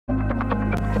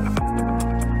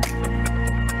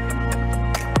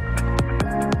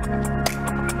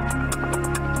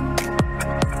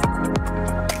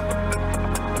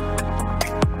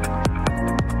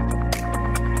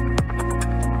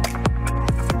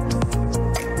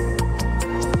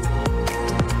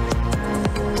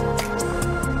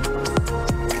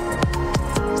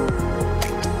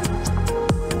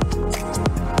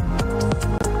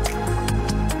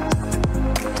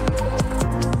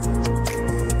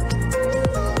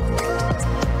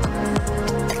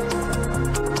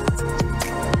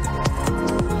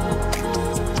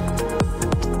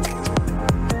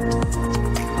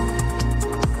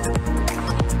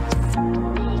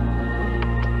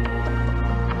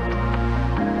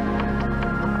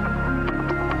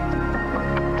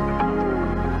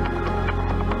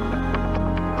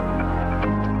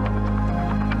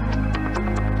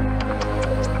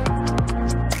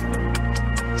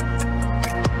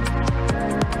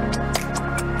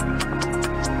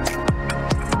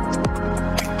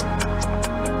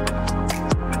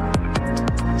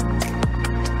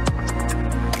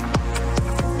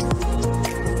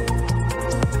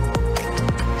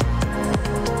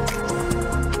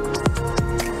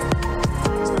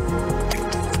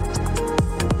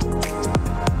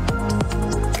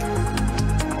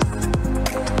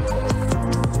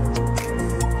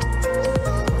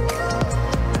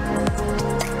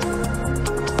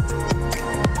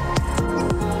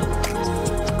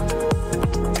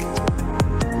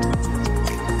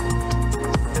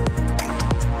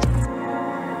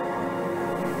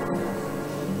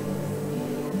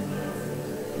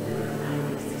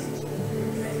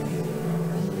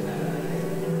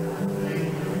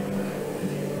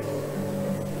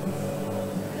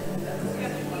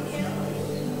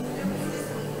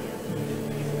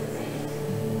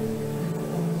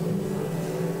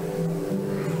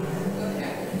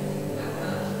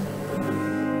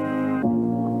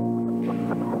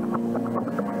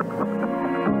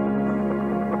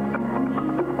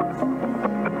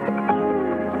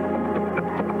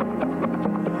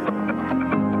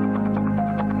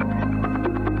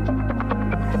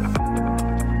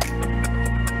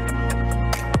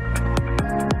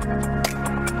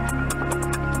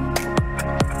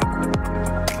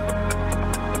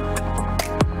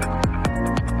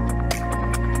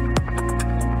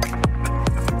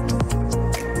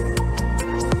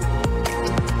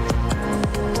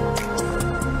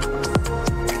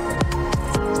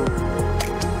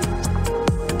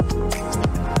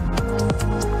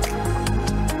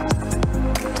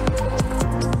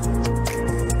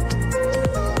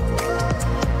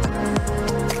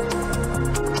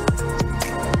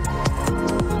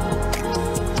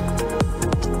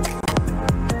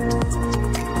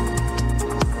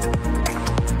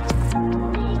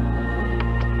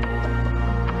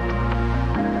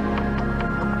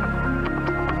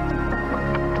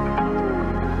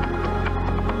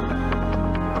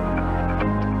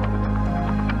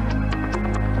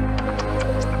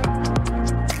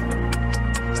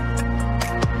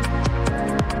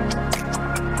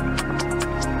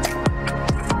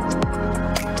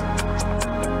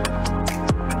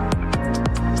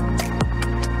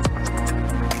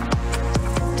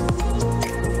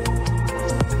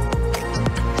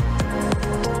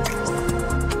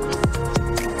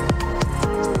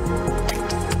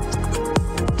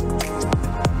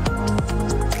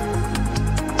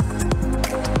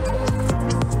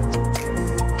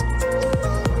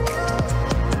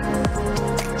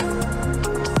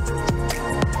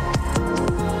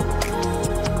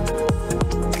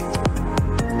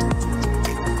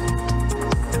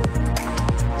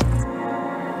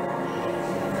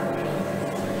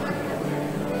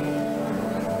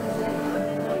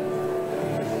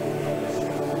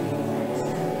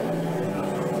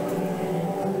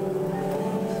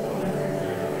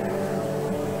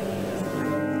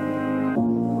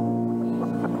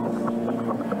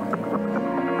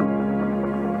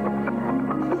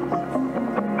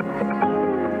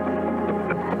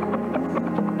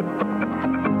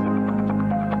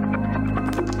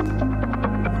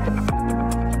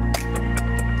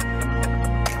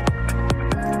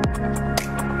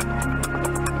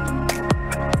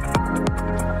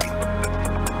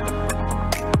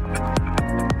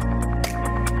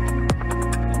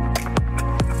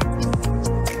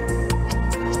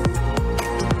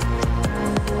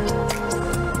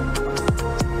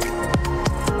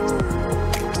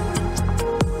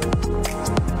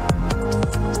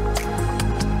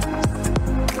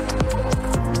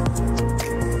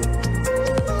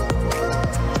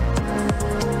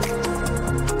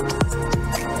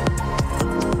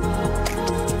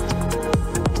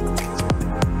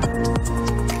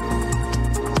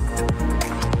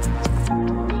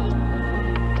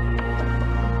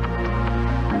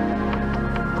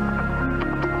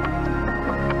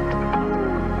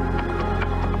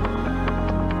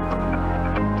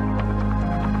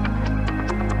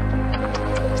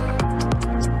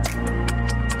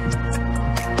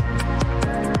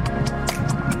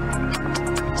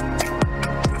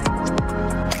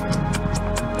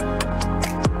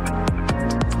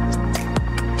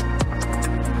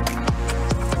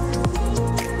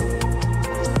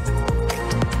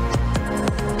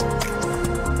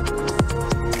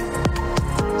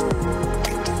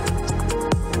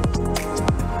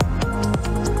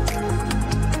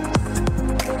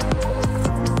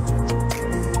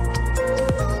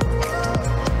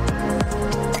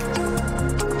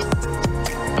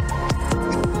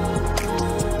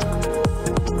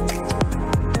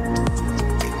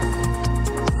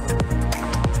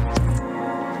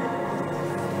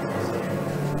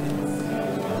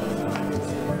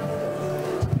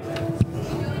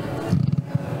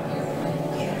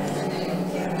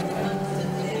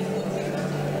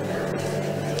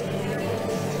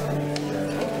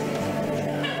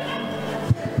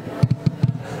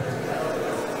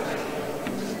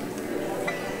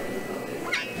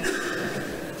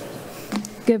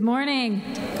Good morning.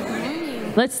 Good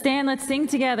morning. Let's stand, let's sing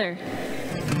together.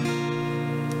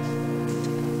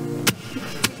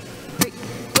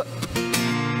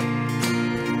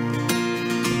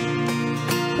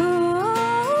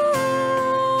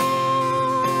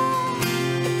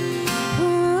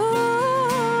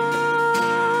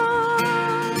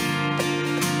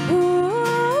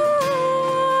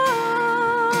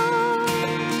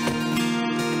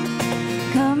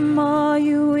 Come all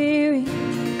you weary,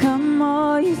 come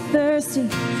all you thirsty,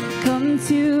 come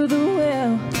to the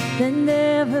well that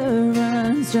never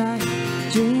runs dry.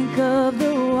 Drink of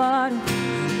the water,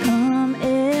 come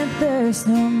and thirst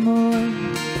no more.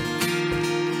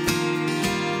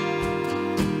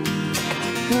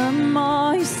 Come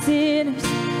all you sinners,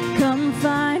 come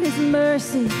find his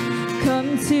mercy.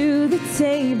 Come to the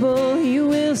table, he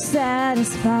will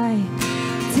satisfy.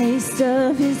 Taste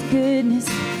of his goodness,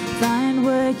 find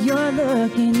what you're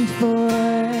looking for.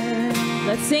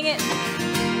 Let's sing it.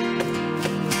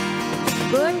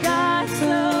 For God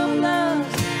so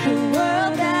loved the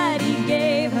world that he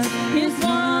gave us his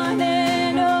one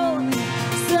and only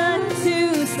Son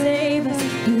to save us.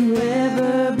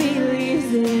 Whoever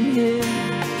believes in him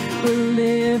will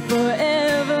live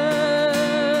forever.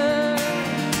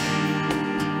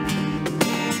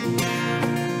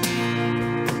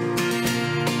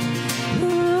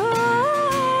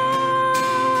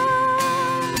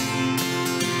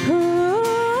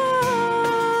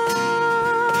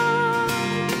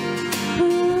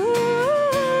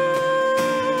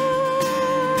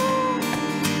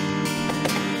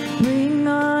 Bring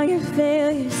all your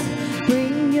failures,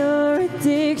 bring your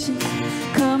addictions.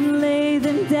 Come lay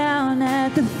them down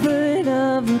at the foot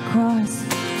of the cross.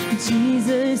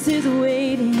 Jesus is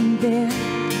waiting there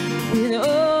with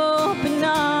open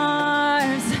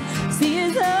arms. See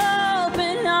his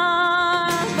open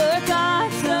arms. For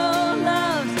God so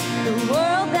loved the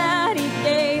world that he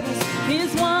gave us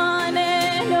his one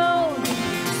and only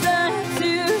Son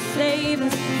to save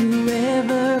us.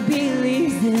 Whoever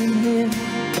believes in him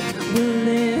will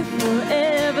live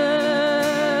forever.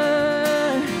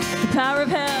 The power of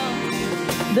hell,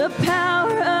 the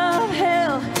power of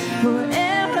hell,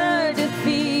 forever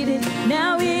defeated.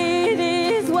 Now it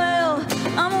is well.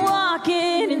 I'm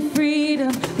walking in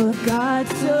freedom. For God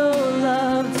so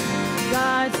loved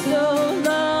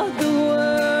the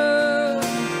world.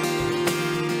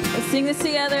 Let's sing this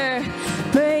together.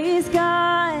 Praise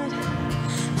God,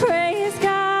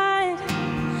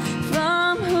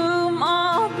 from whom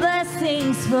all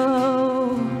blessings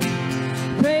flow.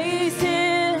 Praise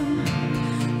him,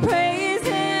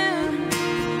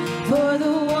 for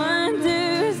the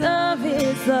wonders of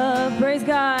his love. Praise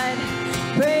God,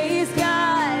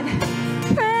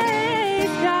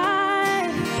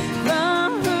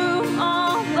 from whom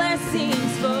all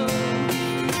blessings flow.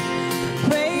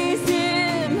 Praise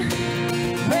him,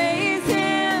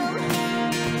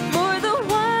 for the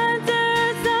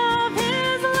wonders of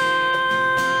his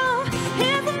love,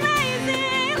 his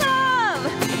amazing love.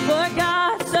 For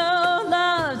God so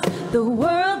loved the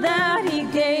world that he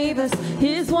gave us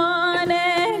his one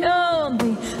and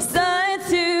only Son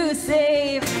to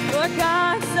save. For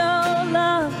God so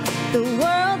loved the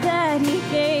world that he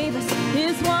gave us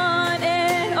his one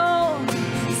and only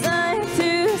Son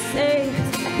to save.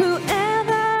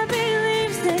 Whoever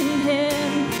believes in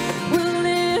him will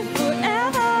live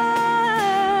forever.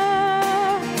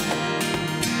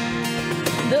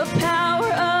 The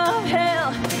power of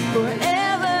hell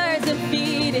forever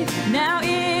defeated. Now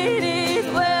it is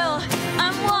well.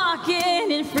 I'm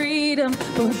walking in freedom.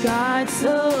 For God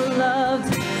so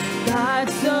loved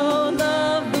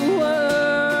the world.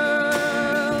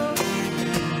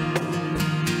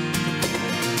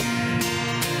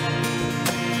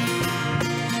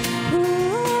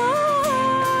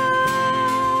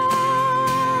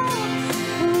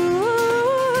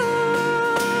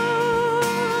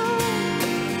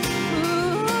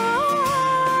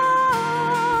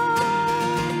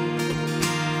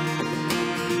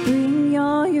 Bring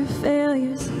all your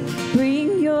failures,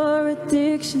 bring your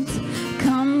addictions.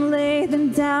 Come lay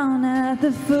them down at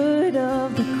the foot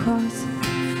of the cross.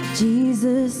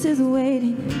 Jesus is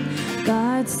waiting.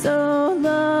 God so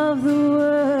loved the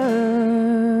world.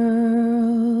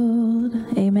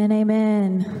 Amen,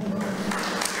 amen.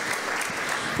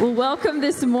 Well, welcome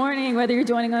this morning. Whether you're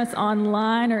joining us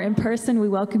online or in person, we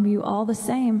welcome you all the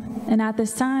same. And at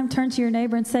this time, turn to your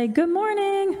neighbor and say, good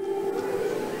morning.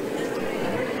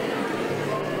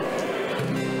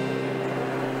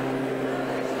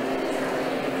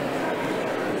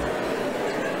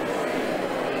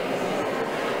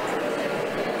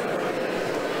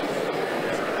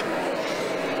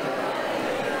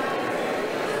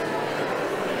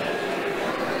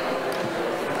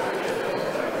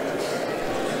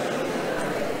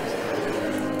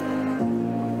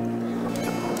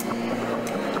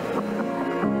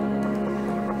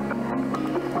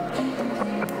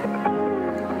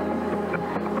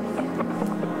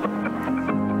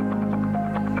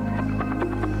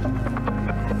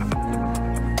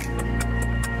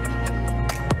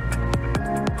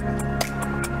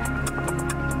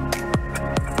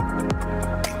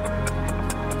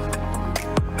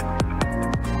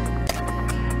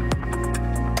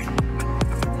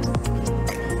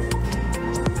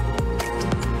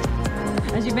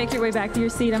 your way back to your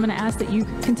seat, I'm going to ask that you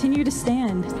continue to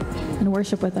stand and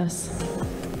worship with us.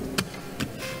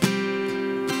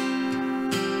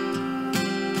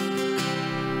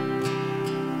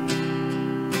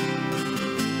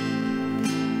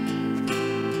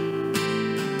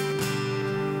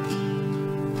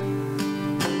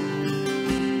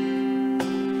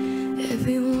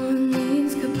 Everyone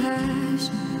needs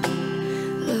compassion,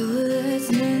 love that's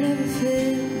never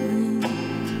failing,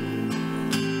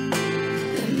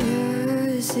 and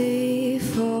mercy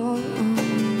fall on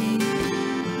me.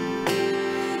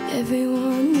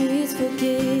 Everyone needs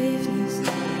forgiveness,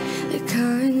 the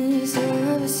kindness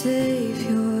of a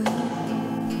Savior,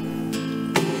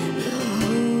 the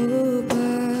hope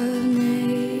of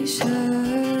nations.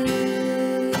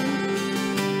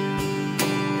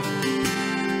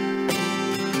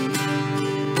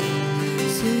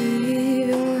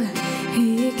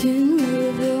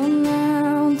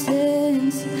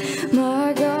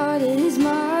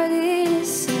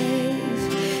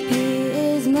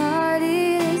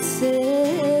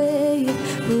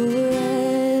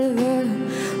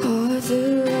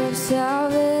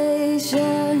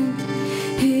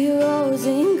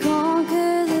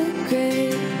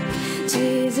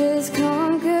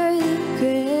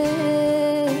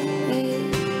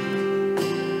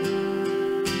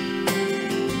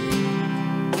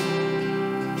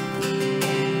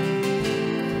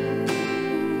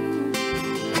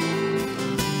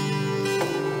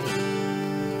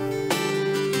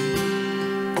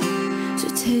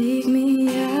 Take me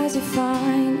as you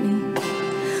find me,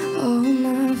 all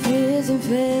my fears and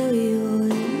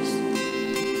failures.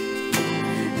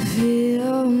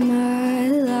 Feel my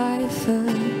life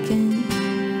again.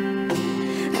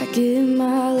 I give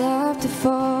my life to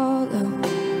follow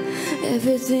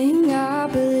everything I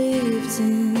believed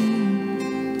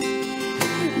in.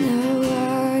 Now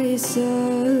I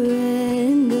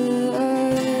surrender.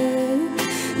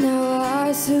 Now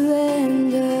I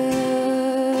surrender.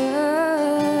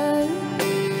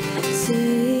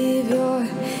 Savior,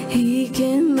 He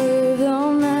can move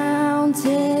the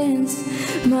mountains.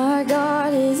 My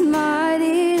God is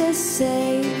mighty to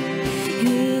save.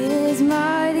 He is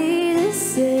mighty to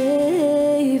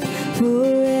save.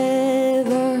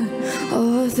 Forever,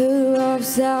 author of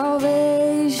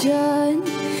salvation.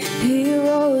 He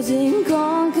rose and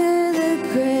conquered the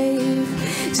grave.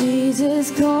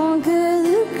 Jesus conquered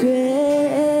the grave.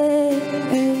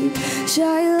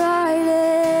 Shine light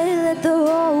and let the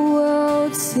whole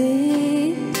world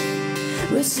see.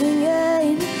 We're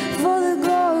singing for the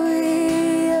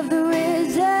glory of the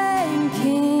risen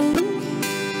King.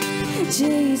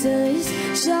 Jesus,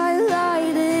 shine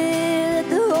light and let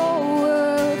the whole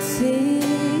world see.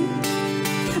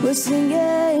 We're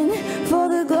singing for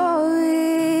the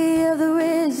glory of the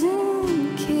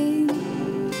risen King.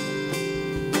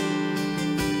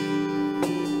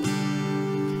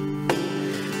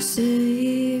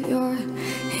 Savior,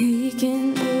 He can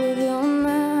move the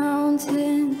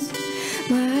mountains.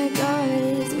 My God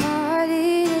is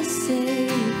mighty to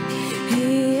save.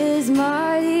 He is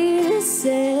mighty to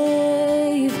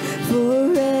save.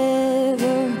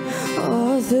 Forever,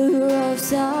 author of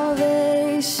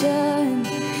salvation.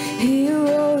 He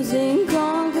rose and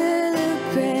conquered the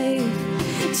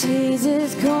grave.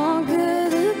 Jesus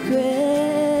conquered the grave.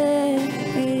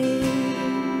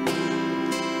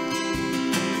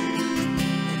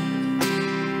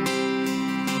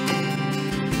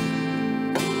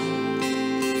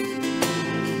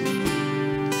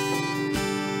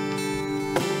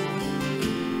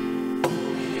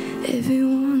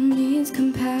 Everyone needs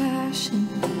compassion,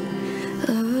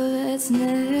 love that's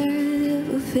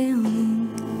never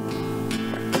failing,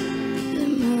 the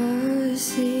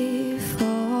mercy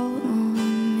fall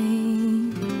on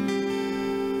me.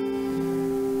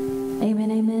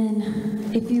 Amen,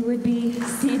 amen. If you would be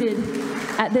seated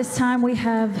at this time, we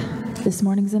have this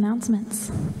morning's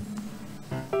announcements.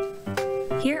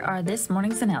 Here are this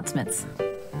morning's announcements.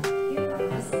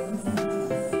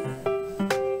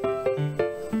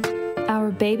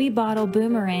 Our baby bottle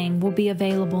boomerang will be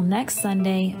available next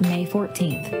Sunday, May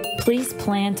 14th. Please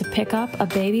plan to pick up a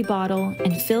baby bottle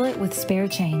and fill it with spare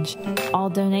change. All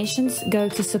donations go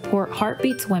to support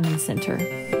Heartbeats Women's Center.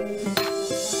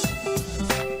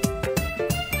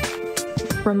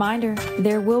 Reminder,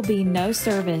 there will be no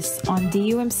service on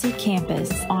DUMC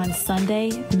campus on Sunday,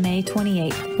 May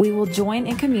 28th. We will join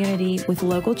in community with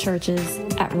local churches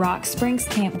at Rock Springs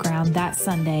Campground that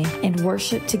Sunday and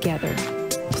worship together.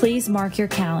 Please mark your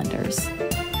calendars.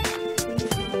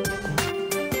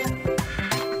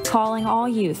 Calling all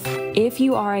youth. If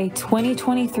you are a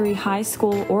 2023 high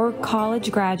school or college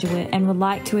graduate and would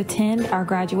like to attend our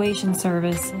graduation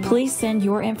service, please send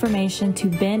your information to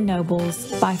Ben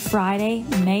Nobles by Friday,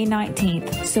 May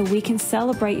 19th, so we can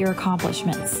celebrate your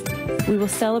accomplishments. We will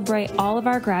celebrate all of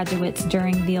our graduates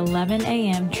during the 11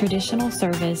 a.m. traditional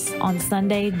service on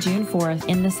Sunday, June 4th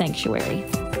in the sanctuary.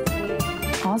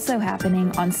 Also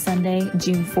happening on Sunday,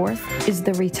 June 4th, is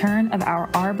the return of our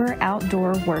Arbor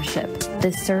Outdoor Worship.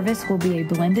 This service will be a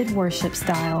blended worship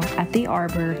style at the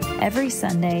Arbor every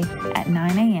Sunday at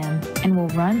 9 a.m. and will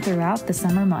run throughout the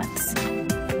summer months.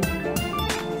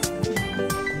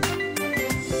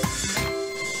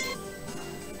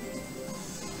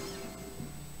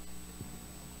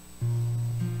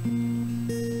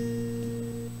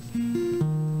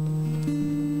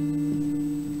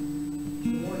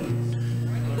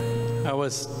 I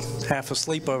was half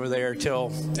asleep over there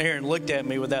till Aaron looked at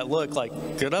me with that look like,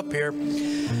 get up here.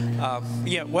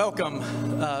 Welcome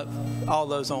all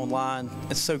those online.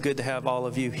 It's so good to have all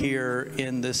of you here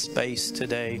in this space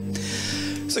today.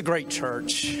 It's a great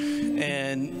church,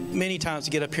 and many times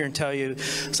to get up here and tell you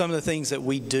some of the things that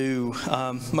we do,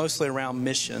 mostly around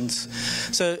missions.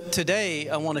 So today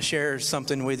I want to share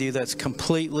something with you that's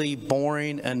completely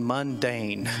boring and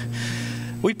mundane.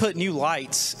 We put new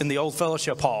lights in the old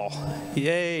fellowship hall.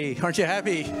 Yay, aren't you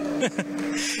happy? and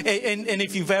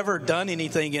if you've ever done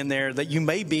anything in there, that you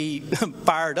may be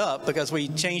fired up, because we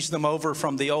changed them over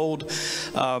from the old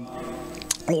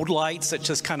lights that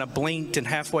just kind of blinked and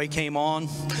halfway came on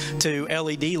to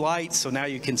LED lights, so now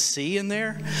you can see in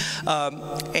there.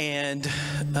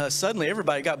 Suddenly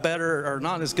everybody got better, or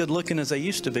not as good looking as they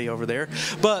used to be over there.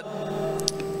 But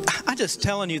I'm just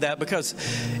telling you that because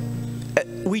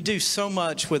we do so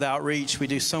much with outreach. We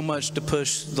do so much to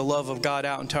push the love of God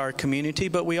out into our community,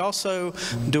 but we also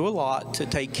do a lot to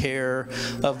take care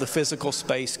of the physical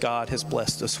space God has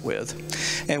blessed us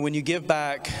with. And when you give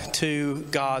back to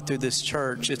God through this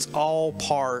church, it's all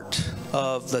part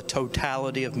of the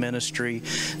totality of ministry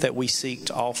that we seek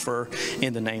to offer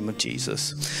in the name of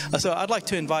Jesus. So I'd like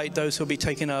to invite those who will be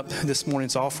taking up this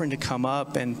morning's offering to come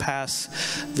up and pass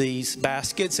these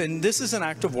baskets. And this is an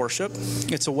act of worship.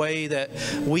 It's a way that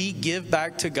we give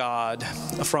back to God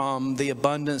from the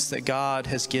abundance that God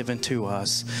has given to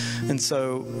us. And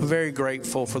so very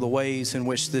grateful for the ways in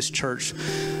which this church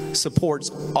supports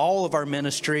all of our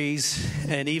ministries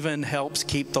and even helps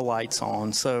keep the lights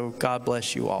on. So God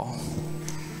bless you all.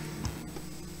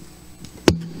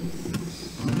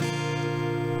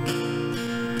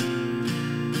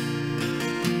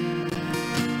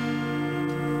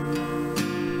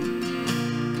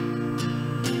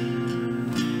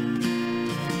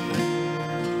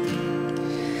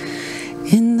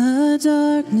 In the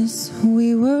darkness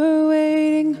we were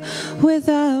waiting,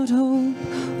 without hope,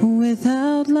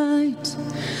 without light,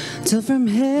 till from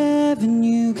heaven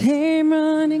you came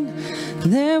running.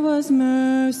 There was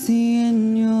mercy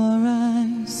in your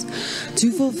eyes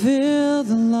to fulfill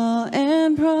the law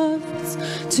and prophets.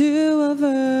 To a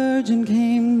virgin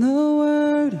came the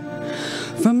word,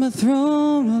 from a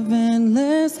throne of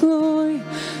endless glory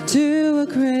to a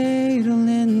cradle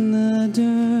in the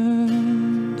dirt.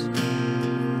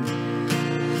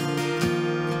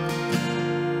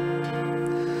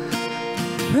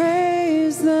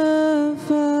 Praise the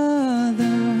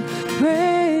Father,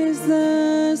 praise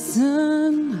the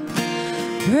Son,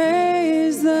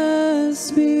 praise the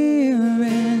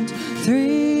Spirit,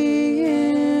 three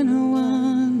in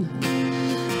one.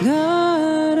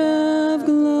 God of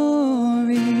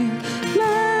glory,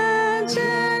 majesty,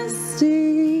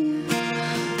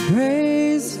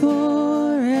 praise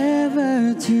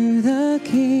forever to the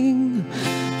King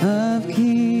of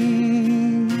Kings.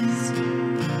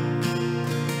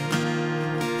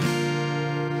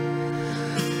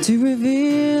 To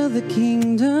reveal the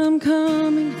kingdom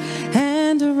coming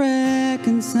and to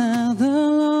reconcile the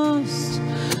lost,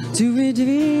 to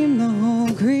redeem the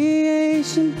whole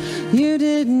creation. You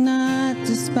did not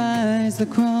despise the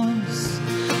cross,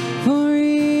 for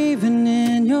even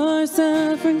in your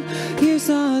suffering you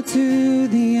saw to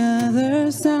the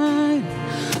other side.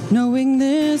 Knowing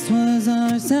this was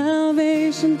our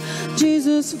salvation,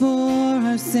 Jesus, for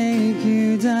our sake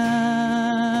you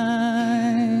died.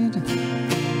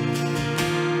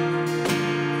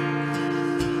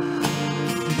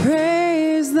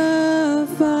 Praise the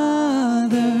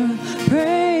Father,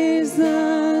 praise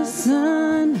the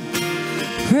Son,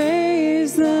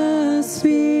 praise the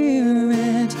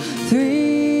Spirit,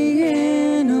 three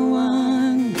in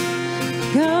one.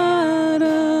 God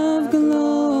of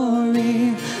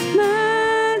glory,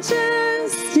 majesty,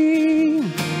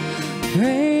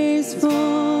 praise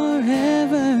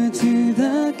forever to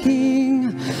the King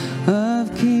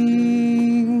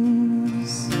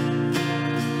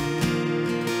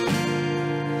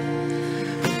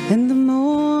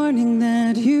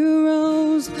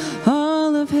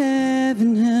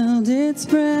its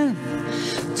breath,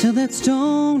 till that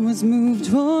stone was moved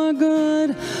for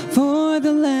good. For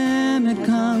the Lamb had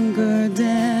conquered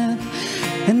death,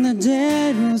 and the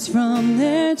dead rose from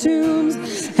their tombs,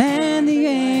 and the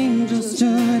angels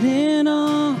stood in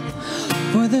awe,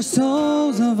 for the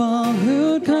souls of all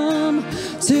who'd come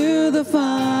to the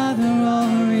Father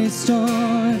all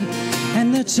restored.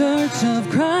 And the church of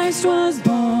Christ was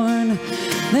born,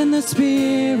 then the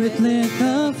Spirit lit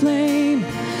the flame.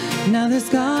 Now this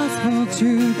gospel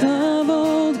truth of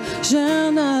old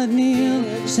shall not kneel,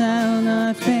 shall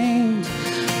not faint.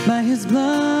 By his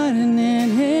blood and in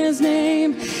his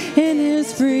name, in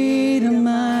his freedom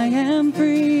I am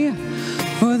free.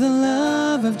 For the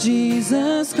love of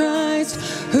Jesus Christ,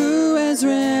 who has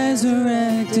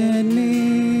resurrected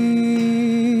me.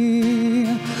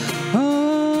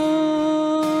 Oh,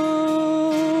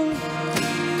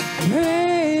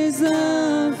 praise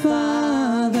the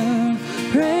Father,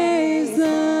 praise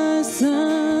the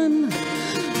Son,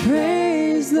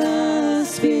 praise the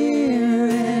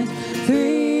Spirit,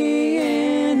 three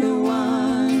in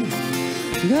one.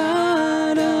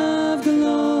 God of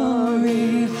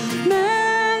glory,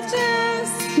 majesty,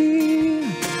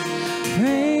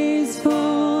 praise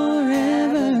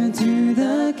forever to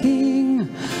the King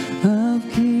of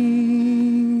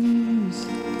kings.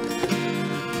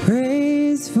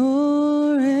 Praise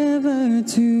forever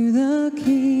to the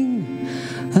King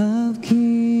of kings.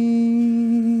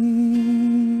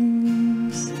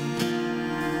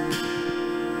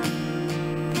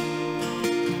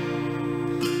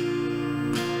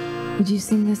 Would you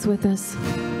sing this with us?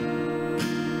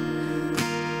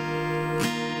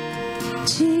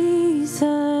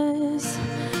 Jesus,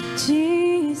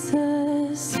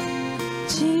 Jesus,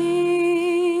 Jesus.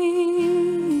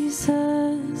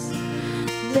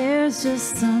 There's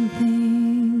just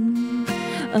something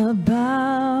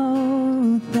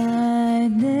about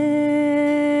that name.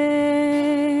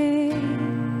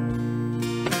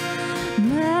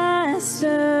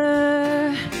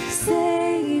 Master,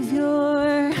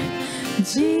 Savior,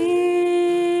 Jesus,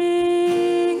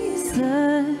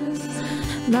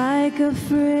 like a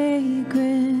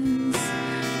fragrance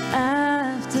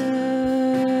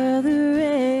after the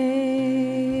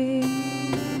rain.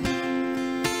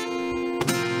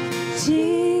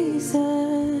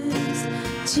 Jesus,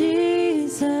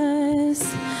 Jesus,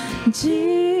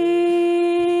 Jesus,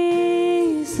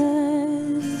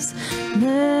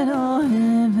 let all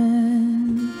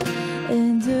heaven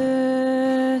and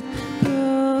earth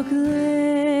proclaim.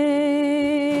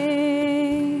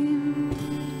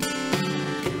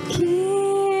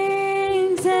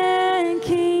 Kings and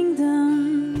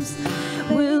kingdoms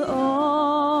will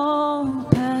all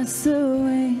pass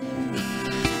away,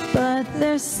 but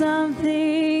there's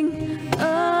something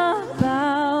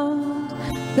about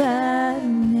that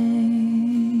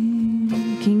name.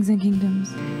 Kings and kingdoms.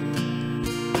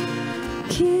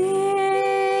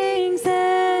 Kings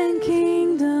and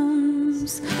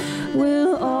kingdoms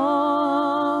will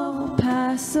all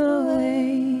pass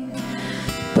away,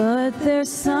 but there's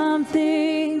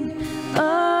something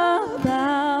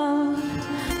about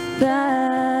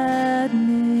that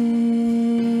name.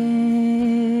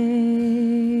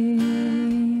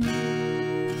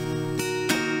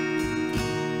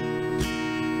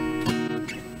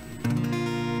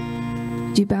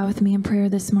 Would you bow with me in prayer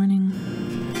this morning?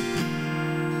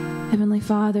 Heavenly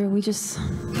Father, we just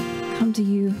come to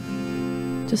you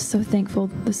just so thankful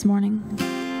this morning.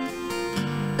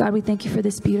 God, we thank you for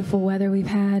this beautiful weather we've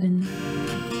had, and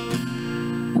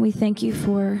we thank you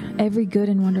for every good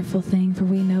and wonderful thing, for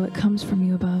we know it comes from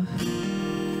you above.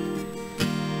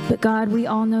 But God, we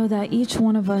all know that each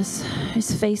one of us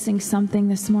is facing something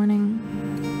this morning,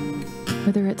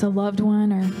 whether it's a loved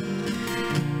one or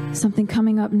something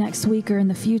coming up next week or in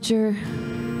the future.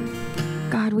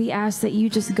 God, we ask that you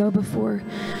just go before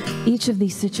each of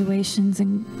these situations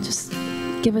and just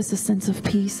give us a sense of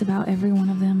peace about every one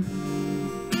of them.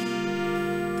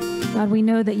 God, we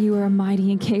know that you are a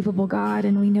mighty and capable God,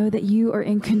 and we know that you are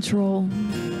in control.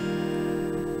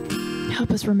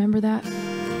 Help us remember that.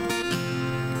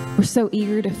 We're so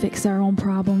eager to fix our own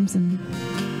problems, and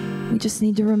we just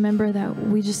need to remember that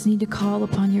we just need to call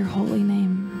upon your holy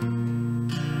name,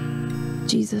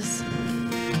 Jesus.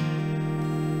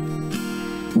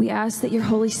 We ask that your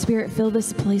Holy Spirit fill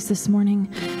this place this morning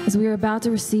as we are about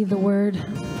to receive the word.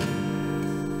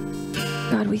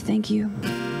 God, we thank you.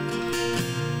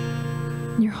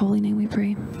 In your holy name we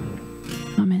pray.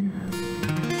 Amen.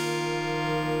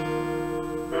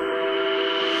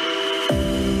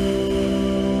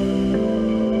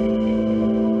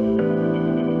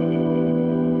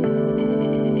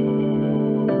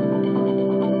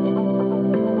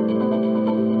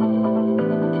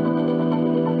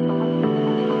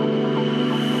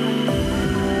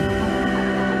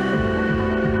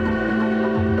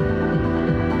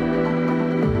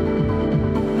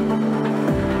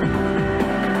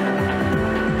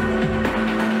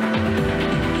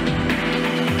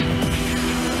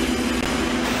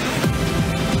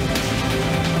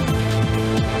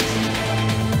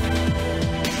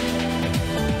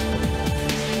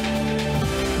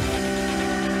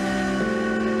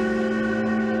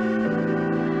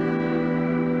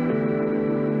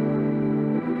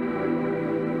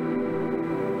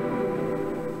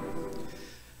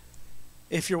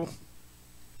 If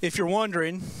you're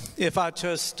wondering if I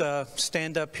just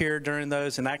stand up here during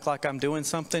those and act like I'm doing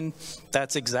something,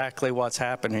 that's exactly what's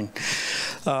happening.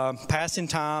 Passing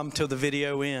time till the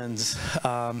video ends.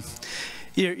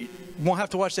 You won't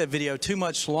have to watch that video too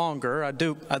much longer.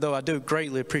 Although I do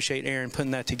greatly appreciate Aaron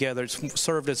putting that together. It's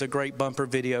served as a great bumper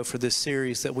video for this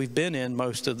series that we've been in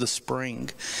most of the spring.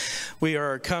 We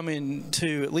are coming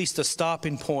to at least a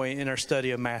stopping point in our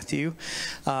study of Matthew,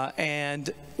 and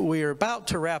we are about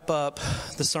to wrap up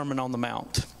the Sermon on the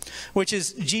Mount, which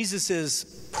is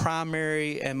Jesus's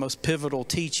primary and most pivotal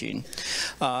teaching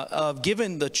of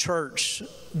giving the church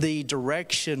the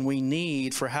direction we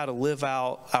need for how to live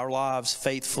out our lives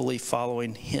faithfully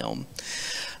following Him.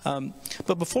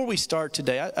 But before we start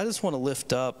today, I just want to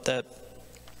lift up that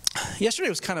yesterday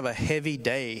was kind of a heavy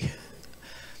day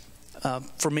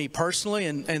for me personally,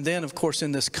 and then of course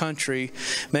in this country.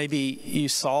 Maybe you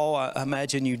saw, I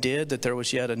imagine you did, that there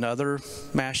was yet another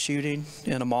mass shooting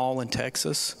in a mall in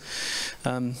Texas.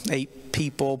 8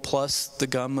 people plus the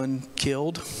gunman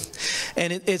killed.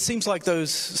 And it seems like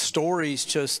those stories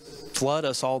just flood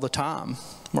us all the time.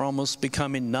 We're almost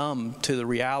becoming numb to the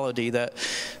reality that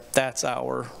that's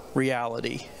our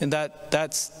reality. And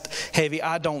that's heavy.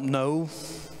 I don't know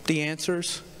the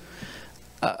answers.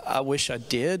 I wish I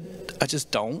did. I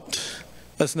just don't.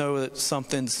 Let's know that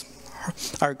something's,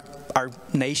 our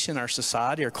nation, our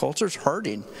society, our culture's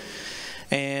hurting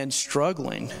and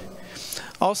struggling.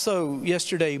 Also,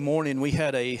 yesterday morning we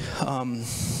had a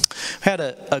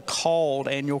called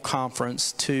annual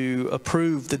conference to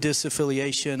approve the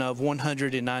disaffiliation of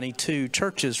 192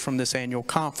 churches from this annual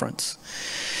conference.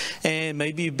 And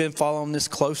maybe you've been following this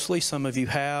closely. Some of you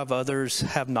have, others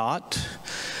have not.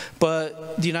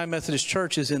 But the United Methodist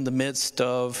Church is in the midst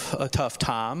of a tough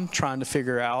time trying to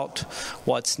figure out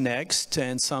what's next.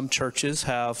 And some churches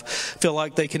feel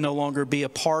like they can no longer be a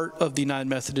part of the United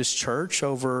Methodist Church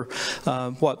over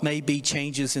what may be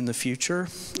changes in the future.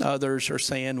 Others are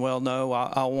saying, well, no,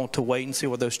 I want to wait and see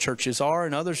what those churches are.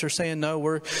 And others are saying, no,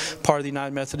 we're part of the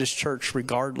United Methodist Church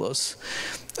regardless.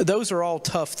 Those are all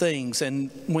tough things. And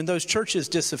when those churches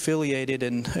disaffiliated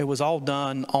and it was all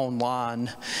done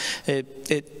online,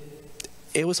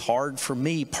 it was hard for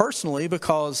me personally,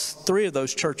 because 3 of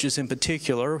those churches in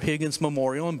particular, Higgins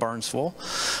Memorial in Burnsville,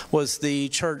 was the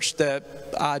church that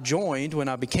I joined when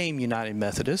I became United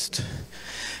Methodist.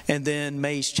 And then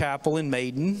Mays Chapel in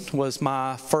Maiden was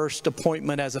my first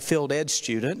appointment as a field ed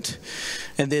student.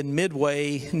 And then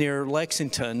Midway near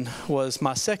Lexington was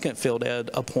my second field ed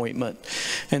appointment.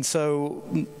 And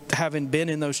so having been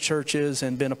in those churches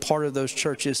and been a part of those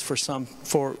churches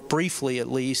for briefly at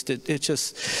least, it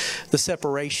just, the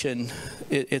separation,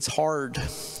 it's hard.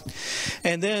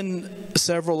 And then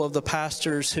several of the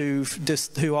pastors who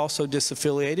also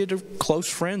disaffiliated are close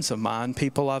friends of mine,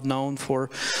 people I've known for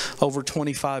over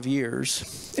 25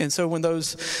 years. And so when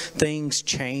those things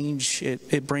change,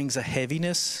 it brings a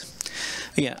heaviness.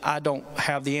 Again, I don't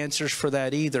have the answers for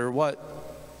that either. What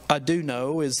I do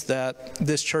know is that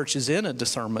this church is in a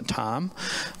discernment time.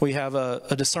 We have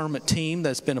a discernment team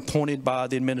that's been appointed by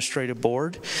the administrative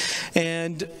board.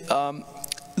 And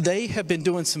they have been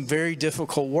doing some very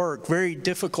difficult work, very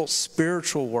difficult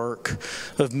spiritual work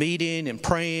of meeting and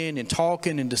praying and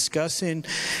talking and discussing.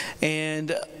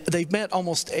 And they've met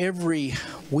almost every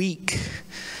week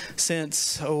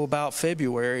since about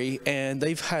February, and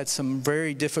they've had some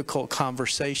very difficult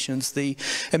conversations. The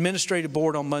administrative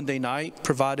board on Monday night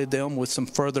provided them with some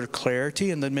further clarity,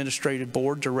 and the administrative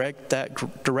board directed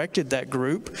that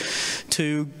group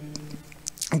to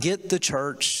get the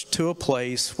church to a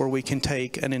place where we can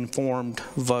take an informed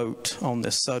vote on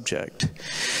this subject.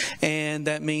 And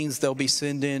that means they'll be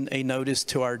sending a notice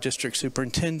to our district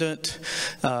superintendent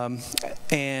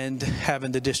and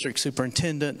having the district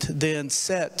superintendent then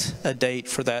set a date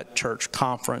for that church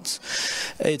conference.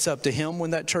 It's up to him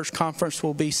when that church conference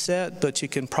will be set, but you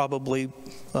can probably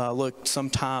look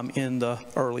sometime in the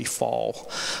early fall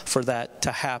for that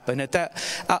to happen. At that,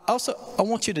 I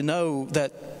want you to know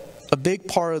that a big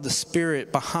part of the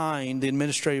spirit behind the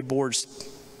administrative board's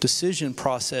decision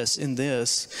process in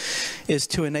this is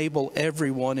to enable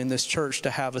everyone in this church to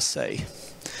have a say.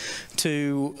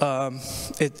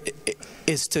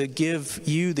 Is to give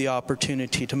you the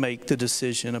opportunity to make the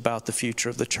decision about the future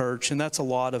of the church. And that's a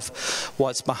lot of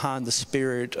what's behind the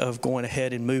spirit of going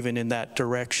ahead and moving in that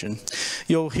direction.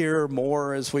 You'll hear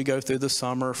more as we go through the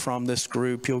summer from this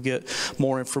group. You'll get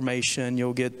more information.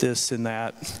 You'll get this and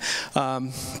that.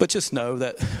 But just know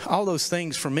that all those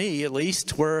things, for me at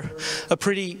least, were a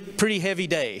pretty heavy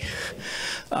day.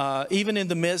 Even in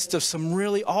the midst of some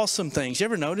really awesome things. You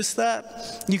ever notice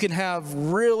that? You can have have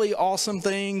really awesome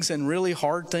things and really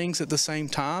hard things at the same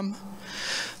time.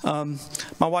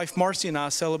 My wife Marcy and I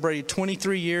celebrated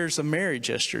 23 years of marriage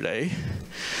yesterday.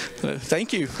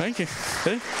 Thank you.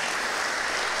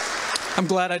 I'm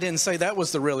glad I didn't say that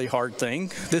was the really hard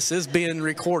thing. This is being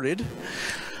recorded.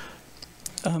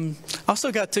 I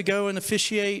also got to go and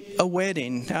officiate a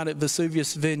wedding out at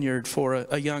Vesuvius Vineyard for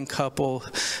a young couple.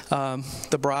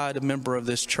 The bride, a member of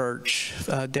this church,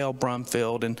 Dale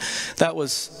Brumfield. And that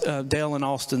was Dale and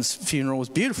Austin's funeral was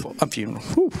beautiful. I'm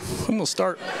going to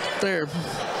start there.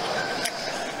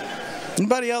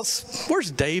 Anybody else? Where's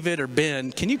David or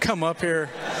Ben? Can you come up here?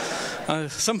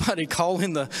 Somebody call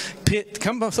in the pit.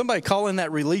 Somebody call in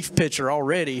that relief pitcher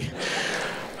already.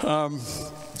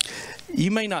 You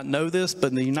may not know this, but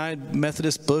in the United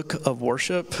Methodist Book of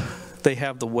Worship, they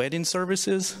have the wedding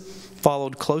services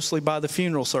followed closely by the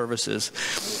funeral services.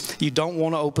 You don't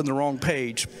want to open the wrong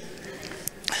page.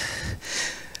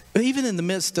 But even in the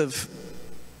midst of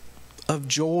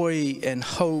joy and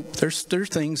hope, there's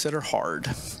things that are hard.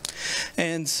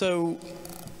 And so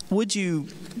would you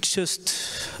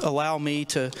just allow me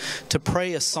to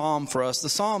pray a psalm for us? The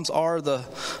Psalms are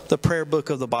the prayer book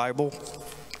of the Bible.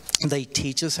 They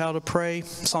teach us how to pray.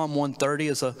 Psalm 130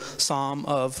 is a psalm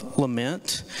of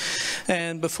lament.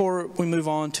 And before we move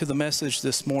on to the message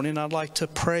this morning, I'd like to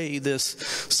pray this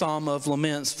psalm of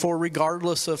laments. For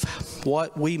regardless of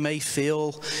what we may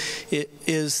feel it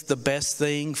is the best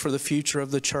thing for the future of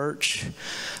the church,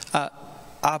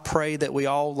 I pray that we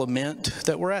all lament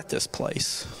that we're at this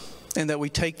place and that we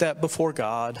take that before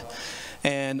God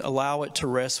and allow it to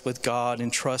rest with God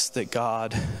and trust that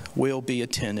God will be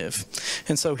attentive.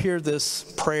 And so hear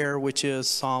this prayer, which is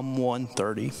Psalm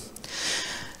 130.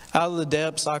 Out of the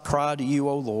depths I cry to you,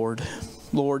 O Lord.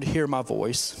 Lord, hear my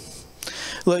voice.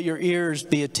 Let your ears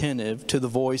be attentive to the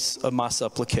voice of my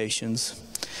supplications.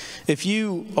 If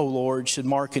you, O Lord, should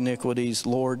mark iniquities,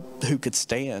 Lord, who could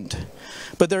stand?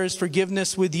 But there is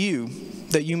forgiveness with you,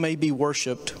 that you may be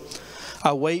worshipped.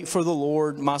 I wait for the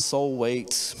Lord, my soul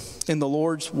waits. In the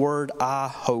Lord's word I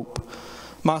hope.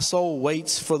 My soul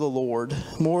waits for the Lord,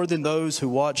 more than those who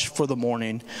watch for the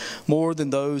morning, more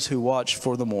than those who watch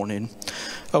for the morning.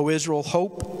 O Israel,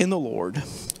 hope in the Lord.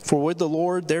 For with the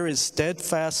Lord there is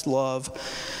steadfast love,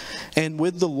 and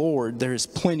with the Lord there is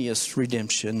plenteous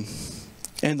redemption.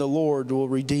 And the Lord will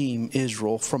redeem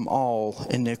Israel from all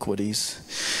iniquities.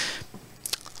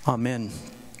 Amen.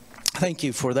 Thank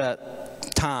you for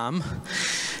that time.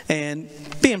 And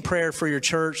be in prayer for your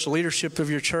church, the leadership of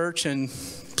your church, and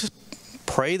just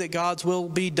pray that God's will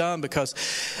be done, because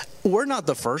we're not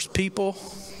the first people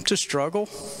to struggle.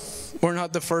 We're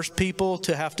not the first people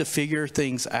to have to figure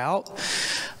things out.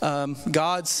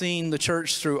 God's seen the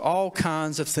church through all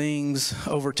kinds of things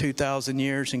over 2,000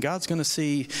 years, and God's going to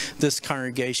see this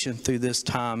congregation through this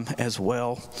time as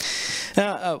well.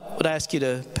 Now, I would ask you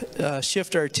to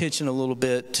shift our attention a little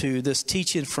bit to this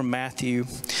teaching from Matthew,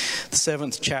 the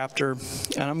 7th chapter,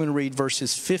 and I'm going to read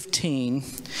verses 15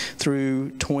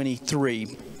 through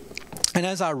 23. And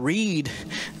as I read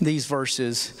these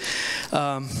verses,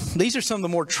 these are some of the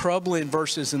more troubling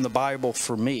verses in the Bible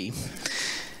for me.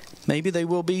 Maybe they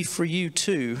will be for you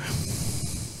too.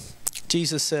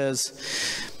 Jesus says,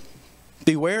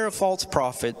 "Beware of false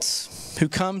prophets who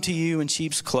come to you in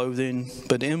sheep's clothing,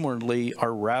 but inwardly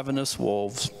are ravenous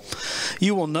wolves.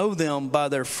 You will know them by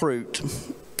their fruit.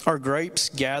 Are grapes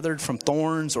gathered from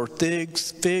thorns, or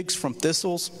figs from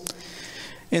thistles?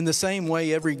 In the same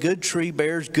way, every good tree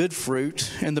bears good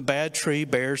fruit, and the bad tree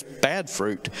bears bad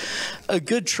fruit. A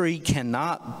good tree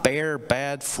cannot bear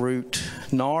bad fruit,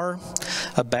 nor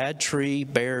a bad tree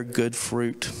bear good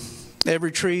fruit.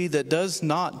 Every tree that does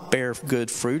not bear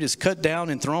good fruit is cut down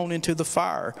and thrown into the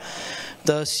fire.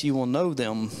 Thus you will know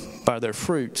them by their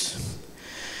fruits."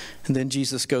 And then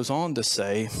Jesus goes on to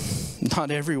say,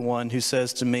 "Not everyone who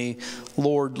says to me,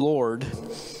 'Lord, Lord,'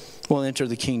 will enter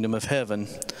the kingdom of heaven,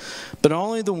 but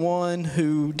only the one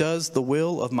who does the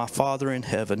will of my Father in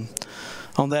heaven.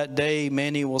 On that day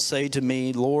many will say to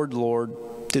me, 'Lord, Lord,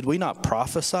 did we not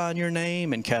prophesy in your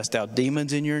name, and cast out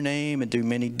demons in your name, and do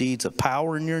many deeds of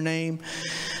power in your name?'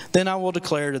 Then I will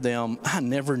declare to them, 'I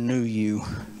never knew you.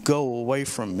 Go away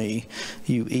from me,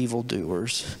 you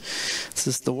evildoers.'" This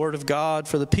is the word of God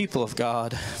for the people of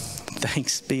God.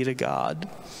 Thanks be to God.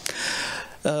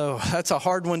 Oh, that's a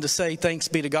hard one to say thanks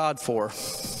be to God for.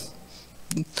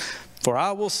 "For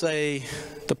I will say,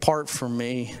 'Depart from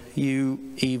me, you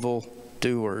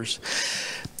evildoers.'"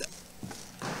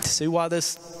 See why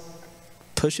this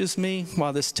pushes me?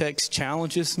 Why this text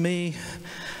challenges me?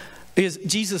 Because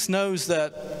Jesus knows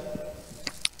that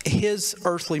his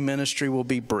earthly ministry will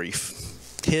be brief.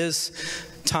 His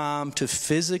time to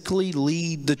physically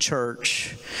lead the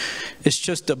church is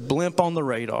just a blimp on the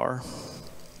radar,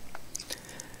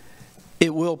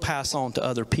 it will pass on to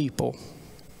other people.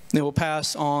 It will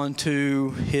pass on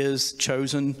to his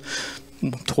chosen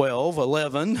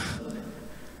 11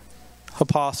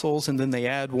 apostles, and then they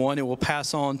add one. It will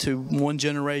pass on to one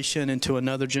generation, into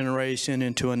another generation,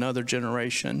 into another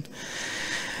generation.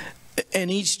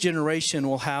 And each generation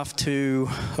will have to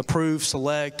approve,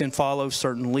 select, and follow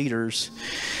certain leaders.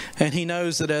 And he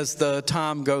knows that as the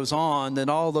time goes on, that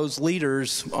all those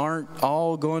leaders aren't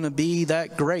all going to be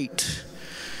that great.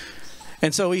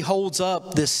 And so he holds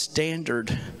up this standard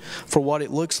for what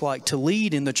it looks like to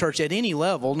lead in the church at any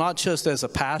level, not just as a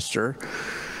pastor,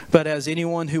 but as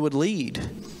anyone who would lead,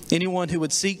 anyone who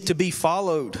would seek to be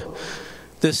followed.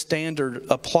 This standard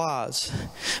applies.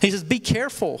 He says, be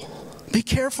careful. Be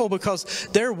careful, because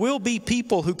there will be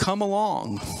people who come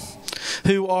along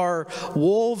who are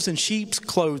wolves in sheep's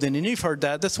clothing. And you've heard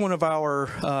that. That's one of our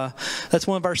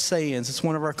sayings. It's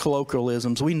one of our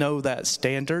colloquialisms. We know that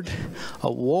standard.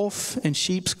 A wolf in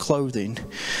sheep's clothing.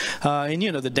 And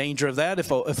you know the danger of that.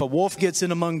 If a wolf gets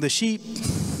in among the sheep,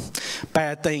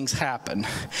 bad things happen.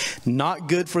 Not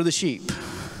good for the sheep.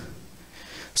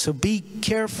 So be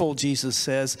careful, Jesus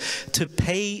says, to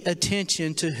pay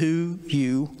attention to who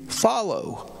you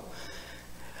follow.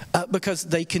 Because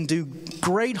they can do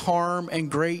great harm and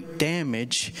great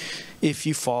damage if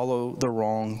you follow the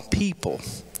wrong people.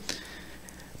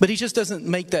 But he just doesn't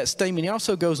make that statement. He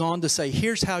also goes on to say,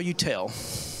 here's how you tell,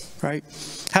 right?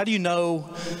 How do you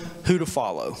know who to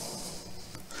follow?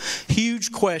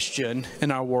 Huge question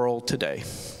in our world today.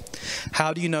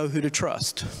 How do you know who to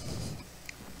trust?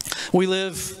 We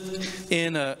live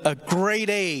in a great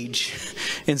age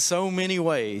in so many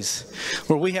ways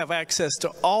where we have access to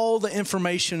all the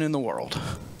information in the world.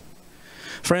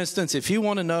 For instance, if you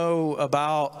want to know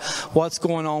about what's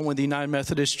going on with the United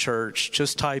Methodist Church,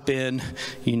 just type in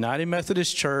United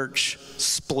Methodist Church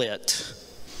split.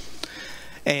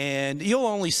 And you'll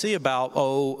only see about,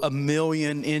 1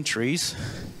 million entries.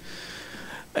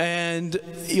 And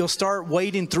you'll start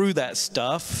wading through that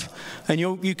stuff, and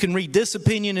you can read this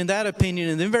opinion and that opinion,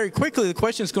 and then very quickly the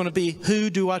question is going to be, who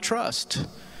do I trust?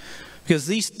 Because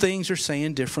these things are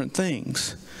saying different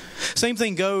things. Same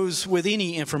thing goes with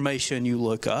any information you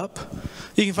look up.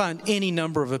 You can find any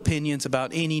number of opinions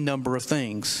about any number of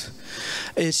things.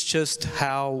 It's just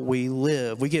how we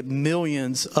live. We get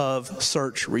millions of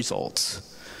search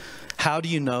results. How do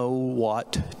you know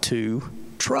what to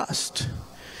trust?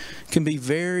 Can be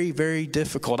very, very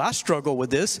difficult. I struggle with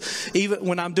this. Even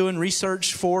when I'm doing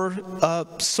research for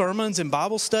sermons and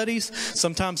Bible studies,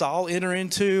 sometimes I'll enter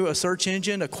into a search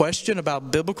engine a question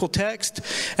about biblical text,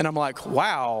 and I'm like,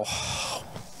 wow,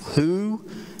 who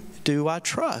do I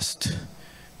trust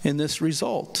in this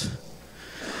result?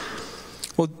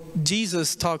 Well,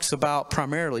 Jesus talks about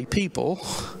primarily people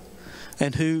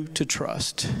and who to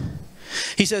trust.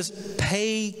 He says,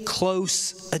 pay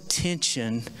close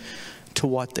attention to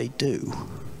what they do.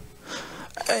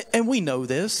 And we know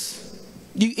this.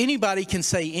 Anybody can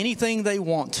say anything they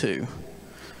want to,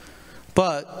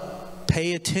 but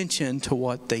pay attention to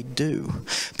what they do.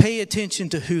 Pay attention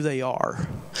to who they are.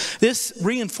 This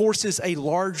reinforces a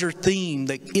larger theme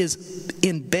that is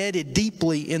embedded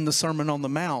deeply in the Sermon on the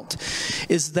Mount,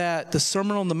 is that the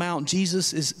Sermon on the Mount,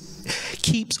 Jesus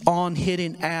keeps on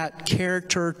hitting at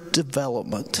character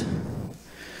development.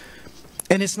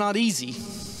 And it's not easy.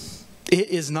 It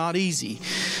is not easy.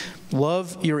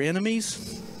 Love your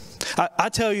enemies. I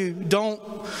tell you, don't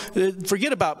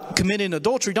forget about committing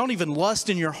adultery. Don't even lust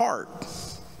in your heart.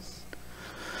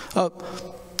 I'm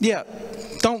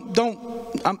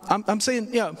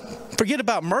saying, forget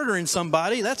about murdering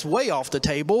somebody. That's way off the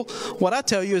table. What I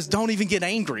tell you is don't even get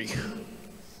angry.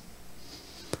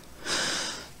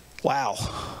 Wow.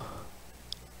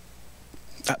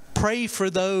 Pray for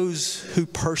those who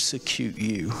persecute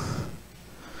you.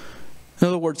 In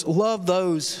other words, love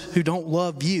those who don't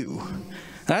love you.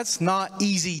 That's not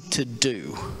easy to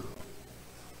do.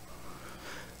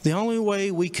 The only way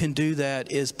we can do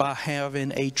that is by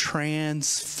having a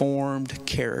transformed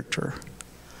character,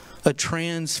 a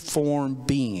transformed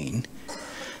being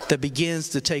that begins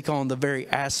to take on the very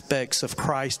aspects of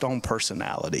Christ's own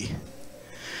personality.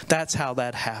 That's how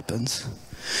that happens.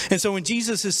 And so when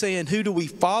Jesus is saying, who do we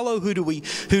follow? Who do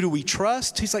we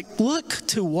trust? He's like, look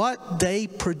to what they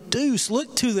produce.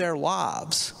 Look to their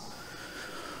lives.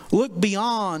 Look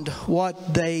beyond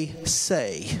what they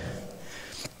say.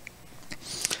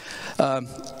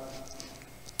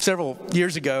 Several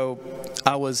years ago,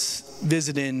 I was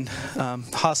visiting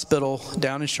hospital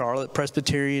down in Charlotte,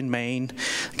 Presbyterian, Maine.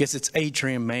 I guess it's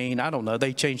Atrium, Maine. I don't know.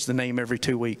 They change the name every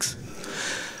 2 weeks.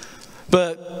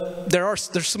 But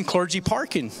there's some clergy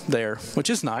parking there,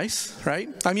 which is nice, right?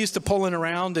 I'm used to pulling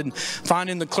around and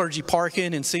finding the clergy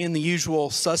parking and seeing the usual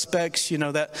suspects, you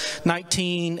know, that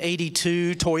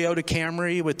 1982 Toyota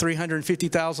Camry with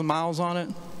 350,000 miles on it.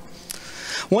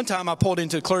 One time I pulled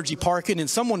into clergy parking and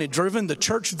someone had driven the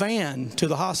church van to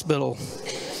the hospital.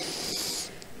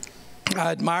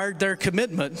 I admired their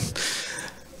commitment.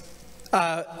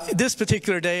 This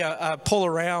particular day I pull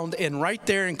around and right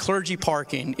there in clergy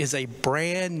parking is a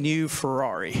brand new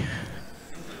Ferrari.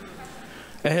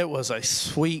 It was a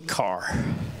sweet car.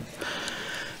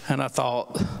 And I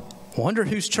thought, wonder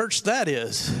whose church that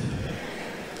is.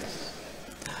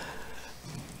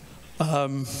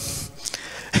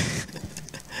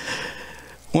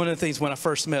 One of the things when I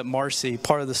first met Marcy,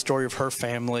 part of the story of her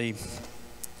family,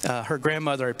 her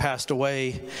grandmother had passed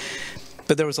away,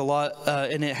 but there was a lot,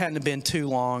 and it hadn't been too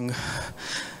long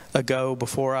ago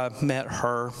before I met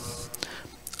her.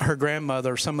 Her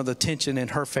grandmother, some of the tension in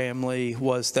her family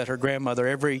was that her grandmother,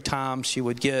 every time she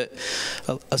would get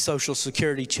a Social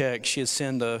Security check, she'd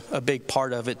send a big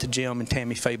part of it to Jim and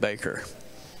Tammy Faye Baker.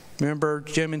 Remember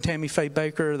Jim and Tammy Faye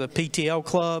Baker, the PTL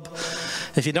Club?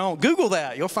 If you don't, Google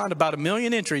that. You'll find about 1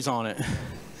 million entries on it.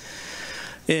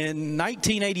 In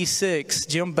 1986,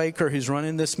 Jim Baker, who's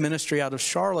running this ministry out of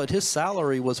Charlotte, his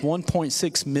salary was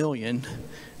 $1.6 million.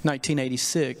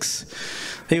 1986.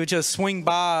 He would just swing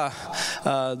by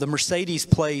the Mercedes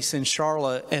place in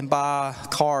Charlotte and buy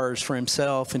cars for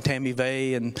himself and Tammy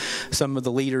Faye and some of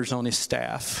the leaders on his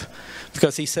staff.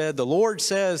 Because he said, the Lord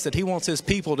says that he wants his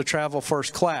people to travel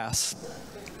first class.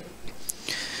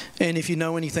 And if you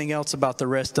know anything else about the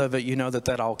rest of it, you know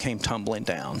that all came tumbling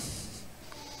down.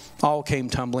 All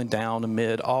came tumbling down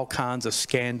amid all kinds of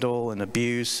scandal and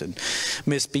abuse and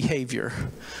misbehavior.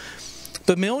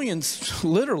 But millions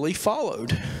literally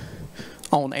followed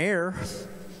on air.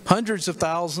 Hundreds of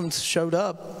thousands showed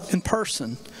up in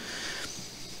person.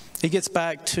 It gets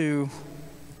back to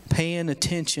paying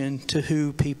attention to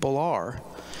who people are.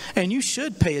 And you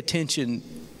should pay attention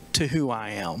to who I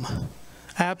am.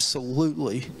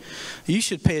 Absolutely. You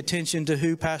should pay attention to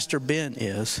who Pastor Ben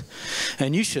is.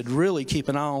 And you should really keep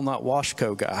an eye on that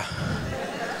Washco guy.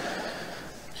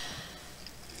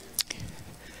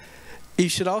 You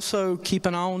should also keep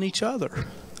an eye on each other.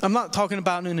 I'm not talking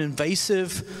about in an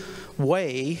invasive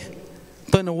way,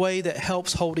 but in a way that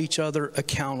helps hold each other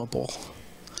accountable.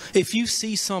 If you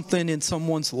see something in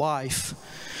someone's life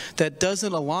that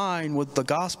doesn't align with the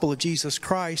gospel of Jesus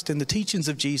Christ and the teachings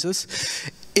of Jesus,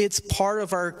 it's part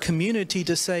of our community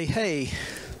to say, hey,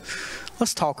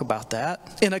 let's talk about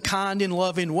that in a kind and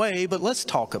loving way, but let's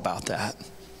talk about that.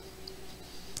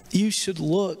 You should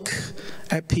look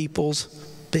at people's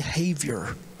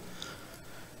behavior.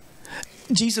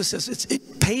 Jesus says,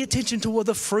 pay attention to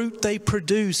the fruit they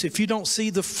produce. If you don't see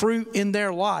the fruit in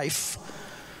their life,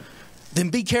 then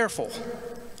be careful.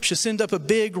 It should send up a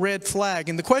big red flag.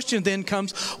 And the question then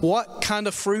comes, what kind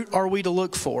of fruit are we to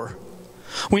look for?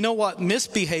 We know what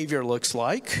misbehavior looks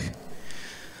like.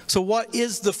 So what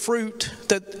is the fruit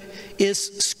that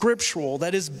is scriptural,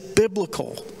 that is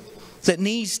biblical, that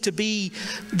needs to be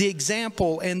the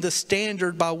example and the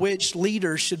standard by which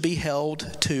leaders should be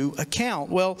held to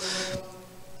account? Well,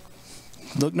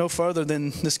 look no further than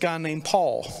this guy named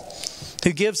Paul,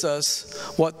 who gives us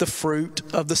what the fruit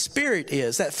of the Spirit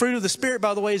is. That fruit of the Spirit,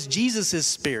 by the way, is Jesus'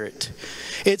 Spirit.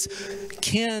 It's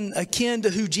akin to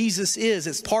who Jesus is.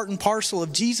 It's part and parcel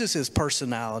of Jesus'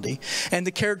 personality and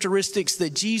the characteristics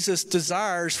that Jesus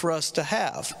desires for us to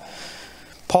have.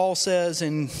 Paul says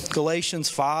in Galatians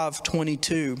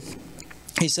 5:22,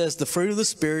 he says, the fruit of the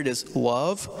Spirit is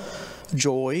love,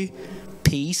 joy,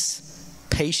 peace,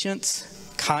 patience,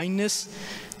 kindness,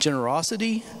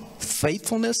 generosity,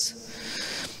 faithfulness,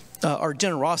 or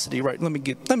generosity, right? Let me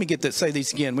get that. Say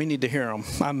these again. We need to hear them.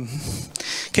 In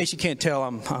case you can't tell,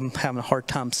 I'm having a hard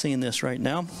time seeing this right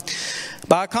now.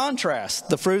 By contrast,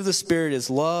 the fruit of the Spirit is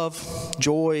love,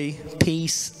 joy,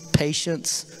 peace,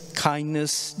 patience,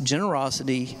 kindness,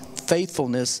 generosity,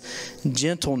 faithfulness,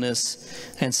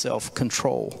 gentleness, and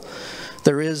self-control.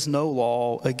 There is no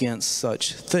law against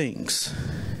such things.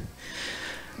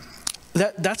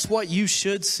 That's what you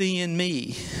should see in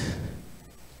me.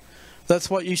 That's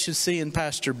what you should see in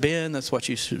Pastor Ben. That's what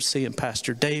you should see in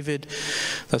Pastor David.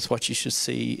 That's what you should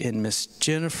see in Miss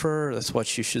Jennifer. That's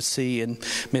what you should see in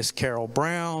Miss Carol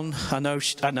Brown. I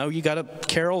know you got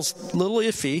Carol's a little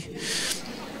iffy.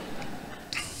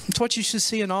 It's what you should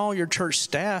see in all your church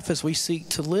staff as we seek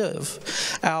to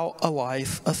live out a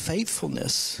life of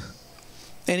faithfulness.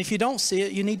 And if you don't see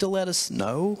it, you need to let us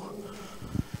know.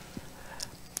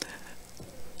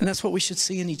 And that's what we should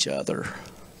see in each other.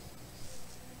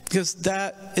 Because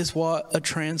that is what a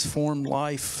transformed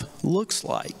life looks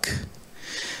like.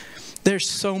 There's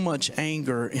so much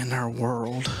anger in our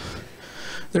world.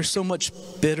 There's so much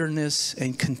bitterness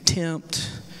and contempt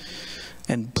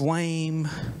and blame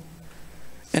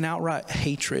and outright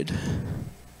hatred.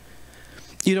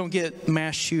 You don't get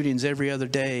mass shootings every other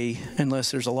day unless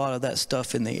there's a lot of that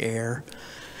stuff in the air,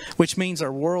 which means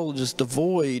our world is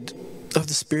devoid of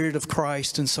the Spirit of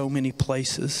Christ in so many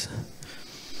places.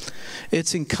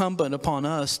 It's incumbent upon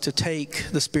us to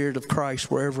take the Spirit of Christ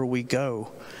wherever we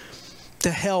go,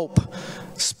 to help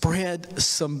spread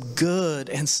some good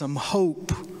and some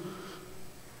hope,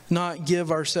 not give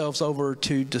ourselves over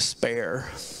to despair.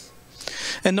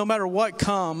 And no matter what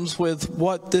comes with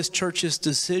what this church's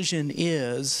decision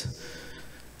is,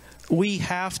 we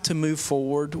have to move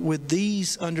forward with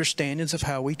these understandings of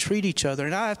how we treat each other.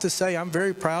 And I have to say, I'm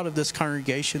very proud of this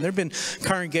congregation. There have been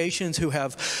congregations who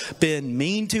have been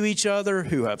mean to each other,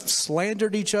 who have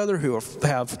slandered each other, who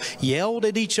have yelled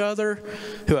at each other,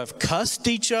 who have cussed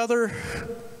each other.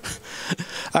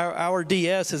 Our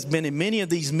DS has been in many of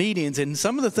these meetings, and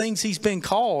some of the things he's been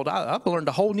called, I've learned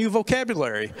a whole new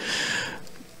vocabulary.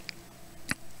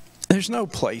 There's no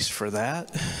place for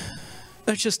that.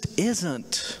 There just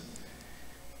isn't.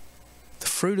 The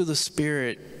fruit of the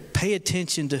Spirit, pay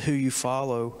attention to who you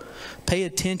follow. Pay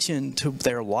attention to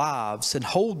their lives and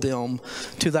hold them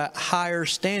to that higher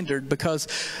standard because,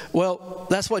 well,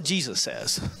 that's what Jesus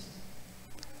says.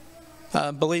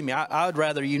 Believe me, I would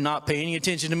rather you not pay any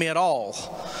attention to me at all.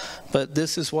 But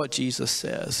this is what Jesus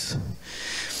says.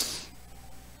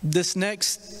 This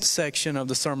next section of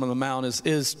the Sermon on the Mount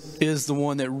is the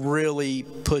one that really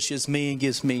pushes me and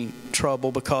gives me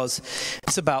trouble because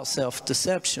it's about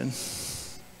self-deception.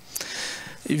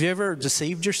 Have you ever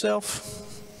deceived yourself?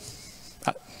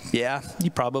 Yeah,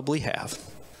 you probably have.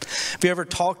 Have you ever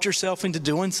talked yourself into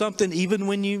doing something even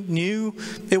when you knew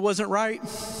it wasn't right?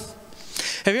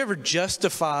 Have you ever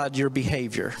justified your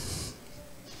behavior?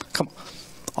 Come on.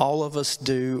 All of us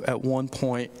do at one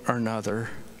point or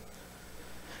another.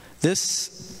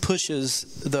 This pushes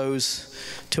those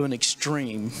to an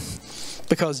extreme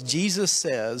because Jesus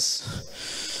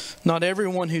says, "Not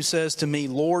everyone who says to me,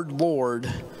 'Lord,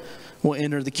 Lord,' will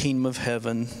enter the kingdom of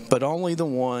heaven, but only the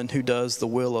one who does the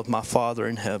will of my Father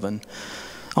in heaven.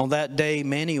 On that day,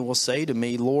 many will say to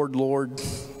me, 'Lord, Lord,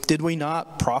 did we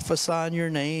not prophesy in your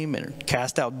name and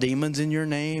cast out demons in your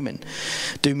name and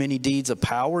do many deeds of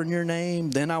power in your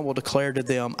name?' Then I will declare to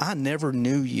them, 'I never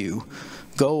knew you.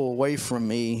 Go away from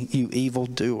me, you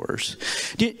evildoers.'"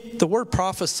 The word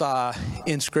prophesy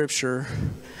in Scripture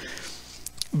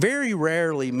very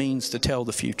rarely means to tell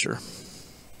the future.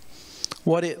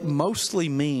 What it mostly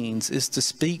means is to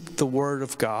speak the word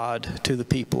of God to the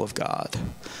people of God,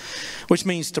 which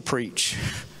means to preach.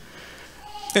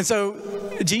 And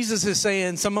so Jesus is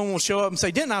saying, someone will show up and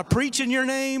say, "Didn't I preach in your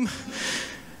name?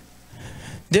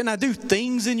 Didn't I do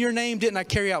things in your name? Didn't I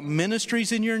carry out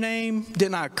ministries in your name?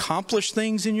 Didn't I accomplish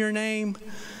things in your name?"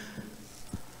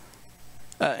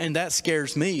 And that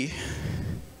scares me.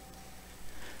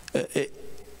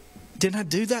 Didn't I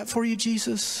do that for you,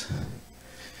 Jesus?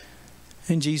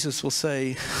 And Jesus will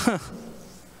say,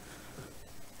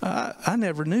 I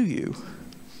never knew you.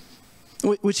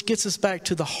 Which gets us back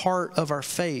to the heart of our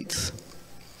faith.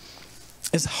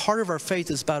 The heart of our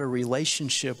faith is about a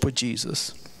relationship with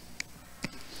Jesus.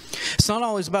 It's not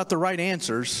always about the right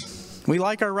answers. We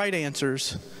like our right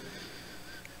answers.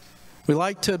 We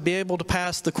like to be able to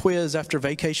pass the quiz after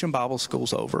Vacation Bible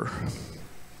School's over.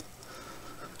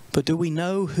 But do we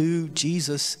know who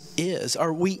Jesus is?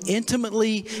 Are we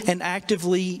intimately and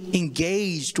actively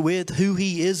engaged with who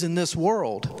he is in this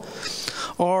world?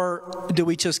 Or do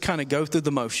we just kind of go through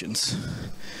the motions,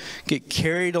 get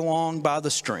carried along by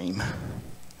the stream?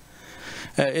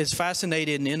 It's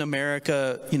fascinating in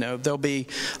America, there'll be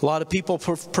a lot of people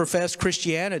profess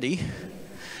Christianity,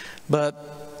 but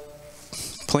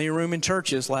plenty of room in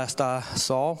churches, last I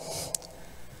saw.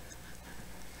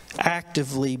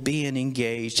 Actively being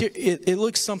engaged. It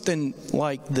looks something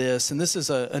like this, and this is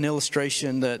an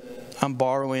illustration that I'm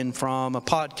borrowing from a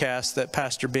podcast that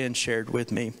Pastor Ben shared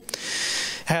with me.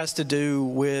 It has to do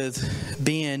with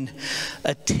being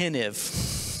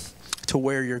attentive to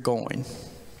where you're going.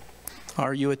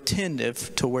 Are you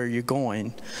attentive to where you're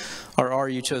going, or are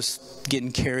you just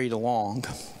getting carried along?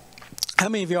 How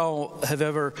many of y'all have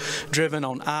ever driven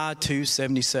on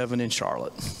I-277 in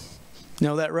Charlotte? You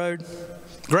know that road?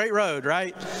 Great road,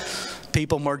 right?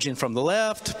 People merging from the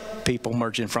left, people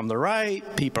merging from the right,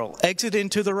 people exiting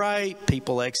to the right,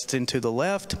 people exiting to the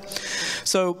left.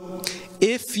 So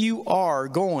if you are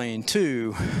going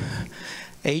to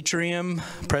Atrium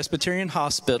Presbyterian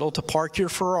Hospital to park your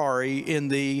Ferrari in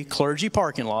the clergy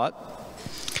parking lot,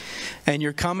 and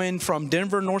you're coming from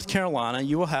Denver, North Carolina,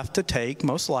 you will have to take,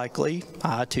 most likely,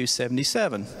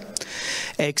 I-277.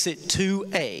 Exit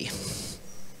 2A.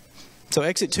 So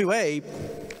exit 2A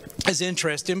is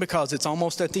interesting because it's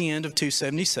almost at the end of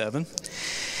 277.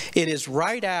 It is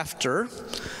right after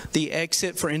the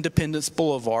exit for Independence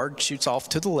Boulevard shoots off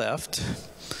to the left.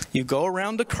 You go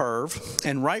around the curve,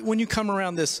 and right when you come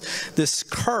around this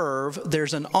curve,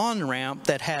 there's an on-ramp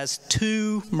that has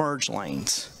 2 merge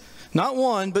lanes. Not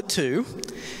 1, but 2.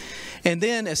 And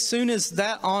then as soon as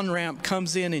that on-ramp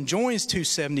comes in and joins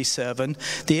 277,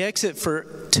 the exit for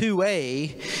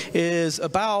 2A is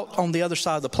about on the other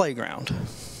side of the playground.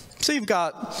 So you've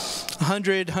got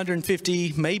 100,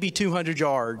 150, maybe 200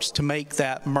 yards to make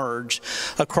that merge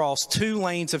across 2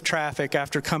 lanes of traffic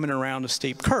after coming around a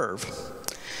steep curve.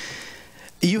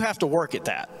 You have to work at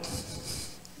that.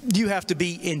 You have to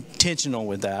be intentional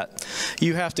with that.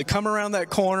 You have to come around that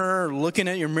corner looking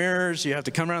at your mirrors. You have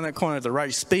to come around that corner at the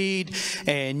right speed,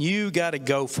 and you got to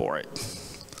go for it.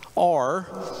 Or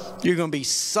you're going to be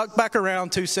sucked back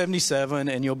around 277,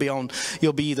 and you'll be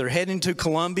either heading to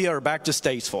Columbia or back to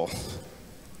Statesville.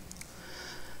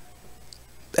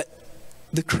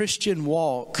 The Christian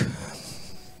walk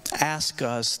asks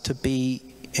us to be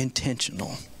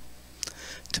intentional,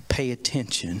 to pay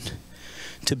attention,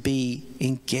 to be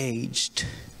engaged,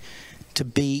 to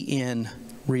be in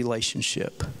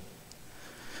relationship.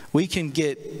 We can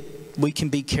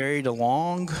be carried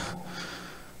along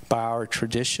by our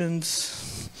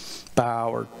traditions, by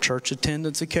our church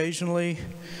attendance occasionally.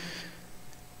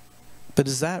 But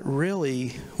is that really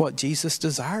what Jesus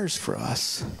desires for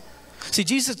us? See,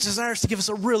 Jesus desires to give us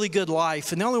a really good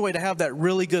life, and the only way to have that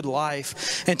really good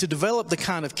life and to develop the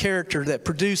kind of character that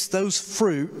produces those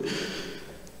fruit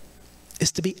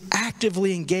is to be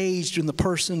actively engaged in the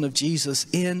person of Jesus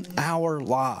in our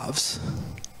lives,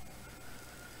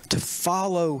 to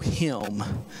follow him.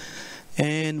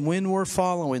 And when we're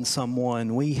following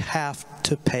someone, we have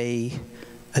to pay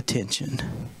attention.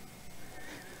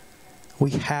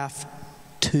 We have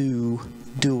to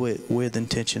do it with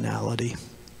intentionality.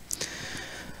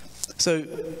 So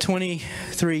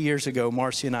 23 years ago,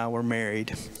 Marcy and I were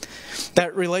married.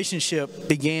 That relationship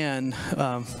began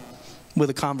with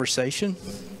a conversation.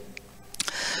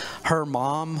 Her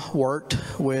mom worked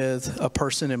with a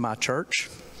person in my church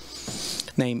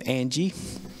named Angie.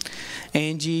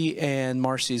 Angie and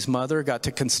Marcy's mother got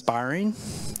to conspiring,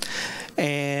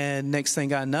 and next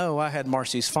thing I know, I had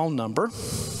Marcy's phone number.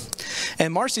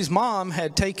 And Marcy's mom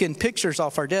had taken pictures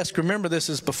off our desk. Remember, this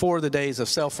is before the days of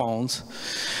cell phones,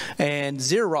 and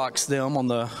Xeroxed them on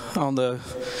the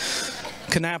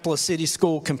Kannapolis City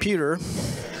School computer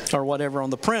or whatever on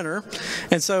the printer.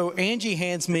 And so Angie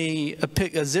hands me a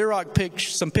Xerox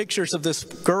some pictures of this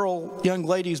young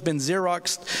lady who's been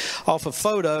Xeroxed off of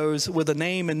photos with a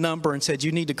name and number, and said,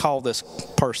 "You need to call this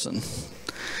person."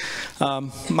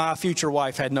 My future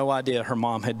wife had no idea her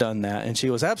mom had done that, and she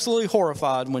was absolutely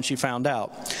horrified when she found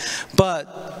out.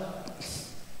 But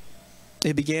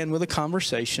it began with a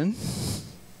conversation,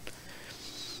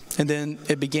 and then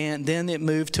it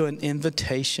moved to an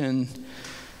invitation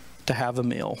to have a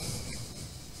meal.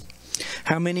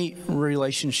 How many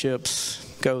relationships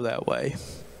go that way?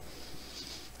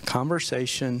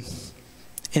 Conversation,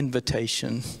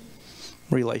 invitation,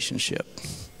 relationship.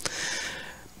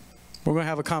 We're going to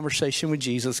have a conversation with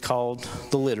Jesus called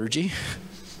the liturgy,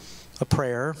 a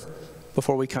prayer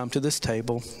before we come to this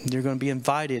table. You're going to be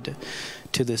invited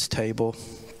to this table,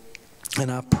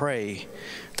 and I pray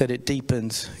that it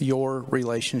deepens your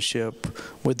relationship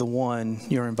with the one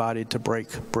you're invited to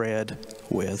break bread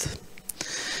with.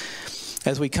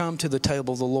 As we come to the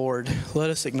table of the Lord, let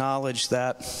us acknowledge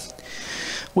that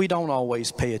we don't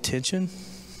always pay attention,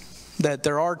 that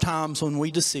there are times when we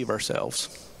deceive ourselves.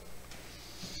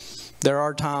 There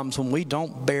are times when we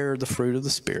don't bear the fruit of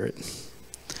the Spirit.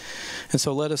 And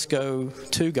so let us go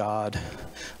to God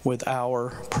with our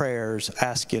prayers,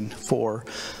 asking for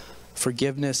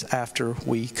forgiveness after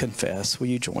we confess. Will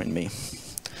you join me?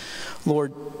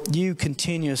 Lord, you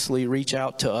continuously reach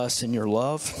out to us in your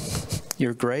love,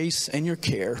 your grace, and your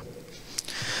care.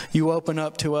 You open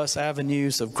up to us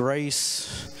avenues of grace.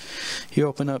 You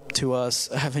open up to us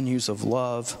avenues of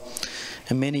love.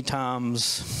 And many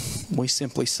times we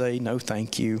simply say, "No,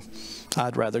 thank you.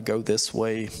 I'd rather go this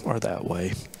way or that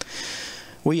way."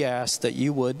 We ask that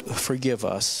you would forgive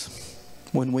us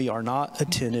when we are not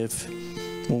attentive,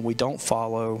 when we don't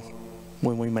follow,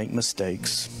 when we make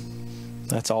mistakes.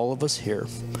 That's all of us here.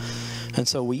 And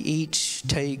so we each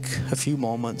take a few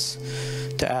moments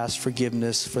to ask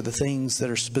forgiveness for the things that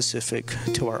are specific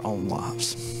to our own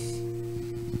lives.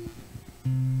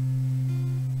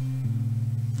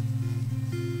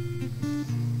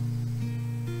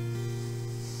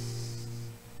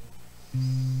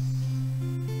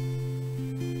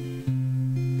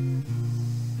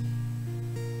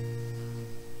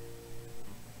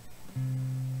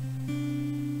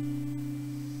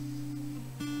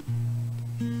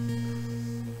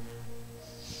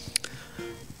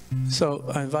 So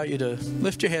I invite you to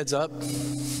lift your heads up.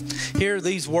 Hear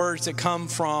these words that come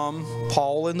from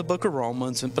Paul in the book of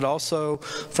Romans, but also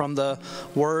from the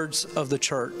words of the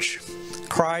church.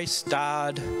 Christ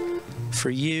died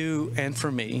for you and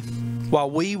for me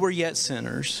while we were yet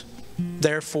sinners,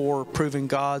 therefore proving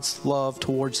God's love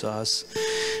towards us.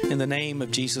 In the name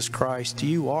of Jesus Christ,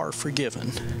 you are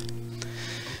forgiven.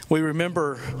 We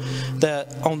remember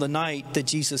that on the night that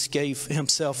Jesus gave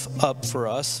himself up for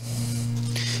us,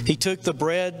 he took the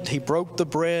bread, he broke the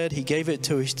bread, he gave it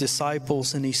to his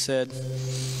disciples, and he said,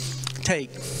 "Take,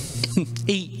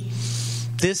 eat.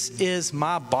 This is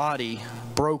my body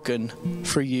broken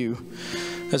for you.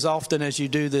 As often as you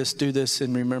do this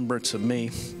in remembrance of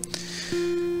me."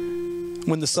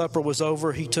 When the supper was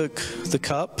over, he took the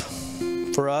cup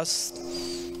for us.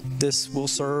 This will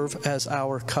serve as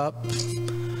our cup.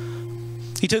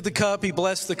 He took the cup, he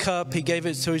blessed the cup, he gave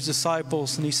it to his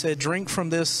disciples, and he said, "Drink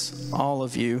from this, all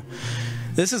of you.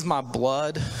 This is my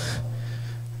blood."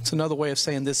 It's another way of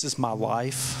saying this is my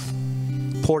life,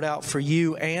 poured out for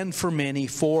you and for many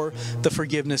for the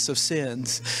forgiveness of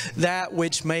sins, that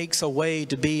which makes a way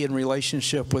to be in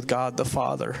relationship with God the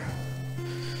Father.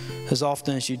 As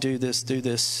often as you do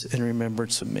this in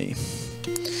remembrance of me.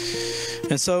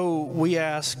 And so we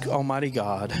ask, Almighty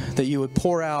God, that you would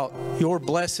pour out your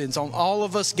blessings on all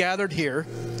of us gathered here.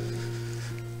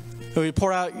 That we would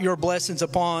pour out your blessings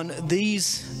upon these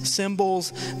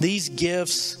symbols, these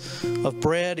gifts of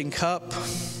bread and cup.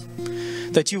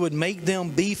 That you would make them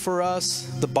be for us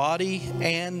the body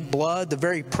and blood, the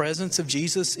very presence of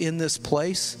Jesus in this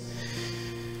place.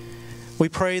 We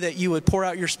pray that you would pour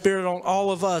out your Spirit on all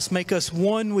of us, make us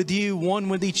one with you, one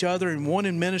with each other, and one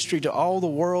in ministry to all the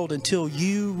world until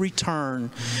you return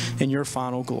in your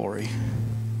final glory.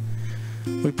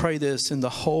 We pray this in the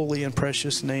holy and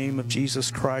precious name of Jesus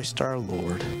Christ our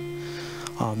Lord.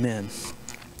 Amen.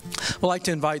 I'd like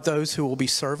to invite those who will be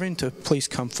serving to please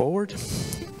come forward.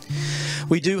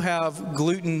 We do have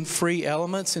gluten-free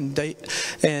elements, and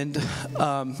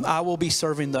I will be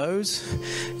serving those.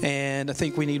 And I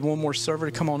think we need one more server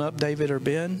to come on up, David or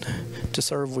Ben, to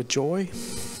serve with joy.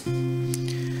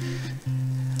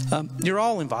 You're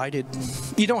all invited.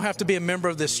 You don't have to be a member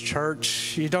of this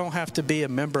church. You don't have to be a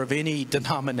member of any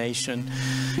denomination.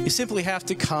 You simply have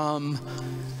to come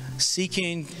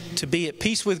seeking to be at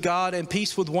peace with God and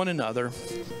peace with one another.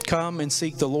 Come and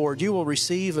seek the Lord. You will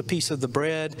receive a piece of the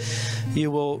bread.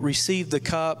 You will receive the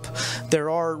cup.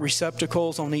 There are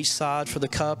receptacles on each side for the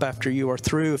cup after you are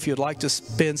through. If you'd like to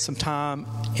spend some time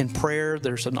in prayer,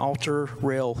 there's an altar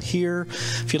rail here.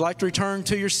 If you'd like to return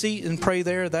to your seat and pray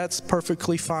there, that's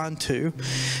perfectly fine too.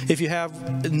 If you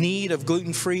have need of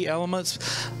gluten-free elements,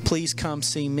 please come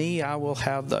see me. I will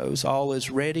have those. All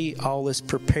is ready. All is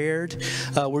prepared.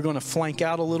 We're going to flank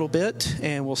out a little bit,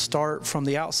 and we'll start from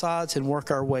the outsides and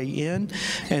work our way in.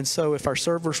 And so if our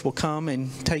servers will come and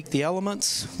take the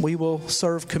elements, we will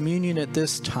serve communion at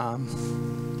this time.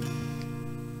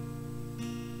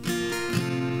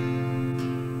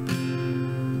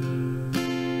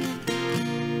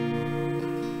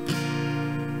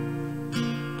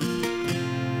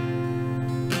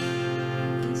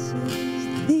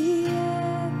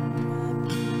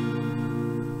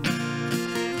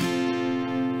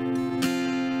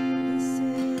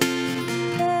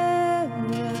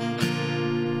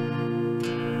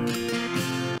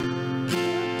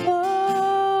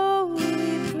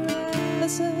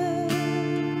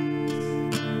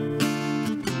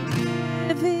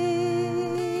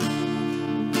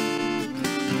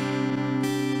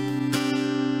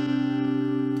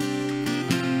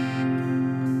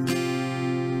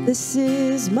 This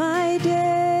is my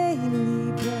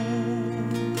daily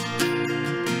bread.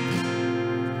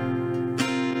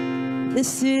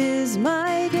 This is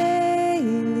my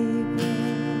daily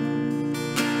bread.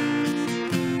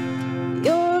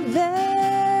 Your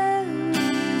very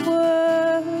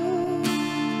word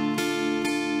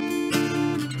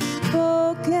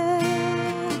spoken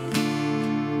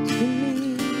to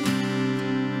me.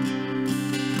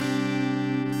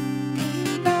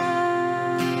 And I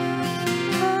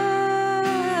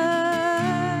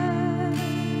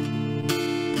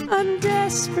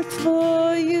desperate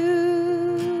for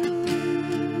you.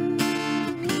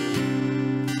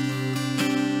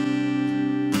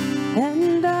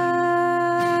 And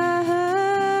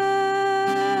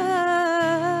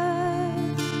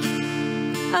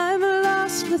I'm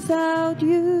lost without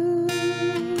you.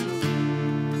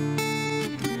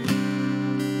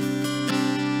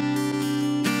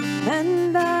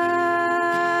 And I'm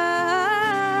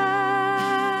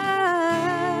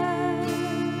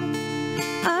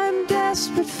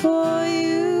desperate for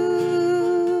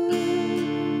you.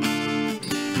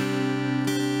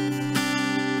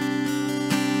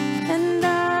 And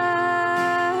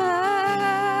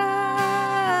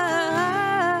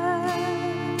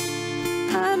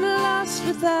I'm lost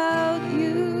without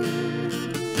you.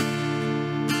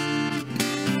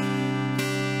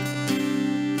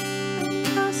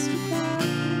 Lost without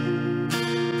you.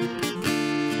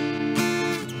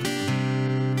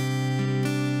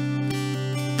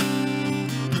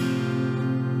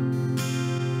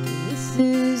 This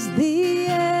is the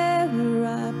air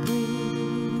I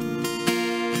breathe.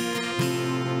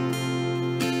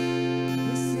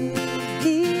 This is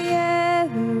the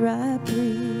air I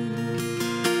breathe.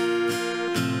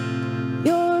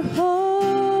 Your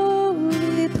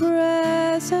holy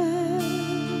presence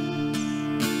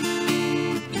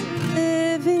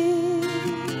living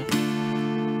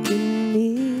in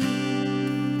me.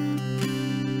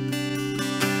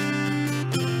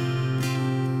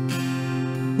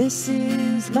 This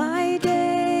is my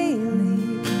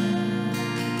daily bread.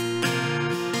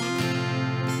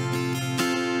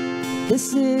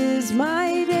 This is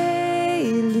my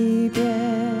daily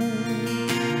bread.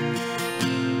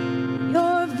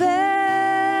 Your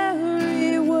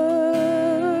very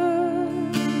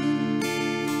word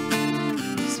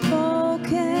spoken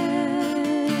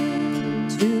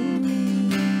to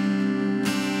me.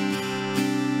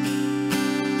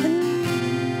 And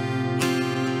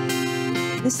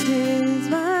this is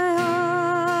my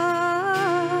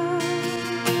heart.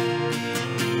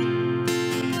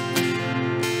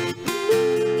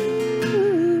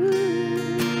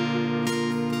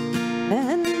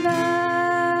 And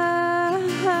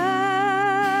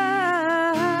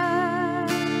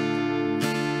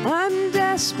I'm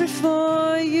desperate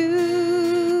for you.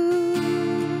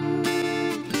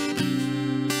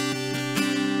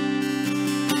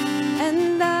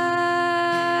 And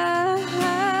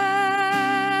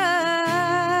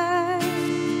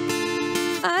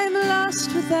I'm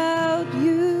lost without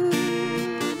you.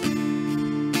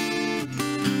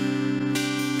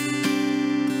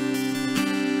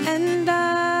 And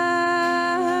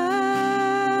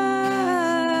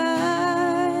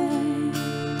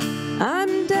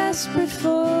I'm desperate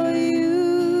for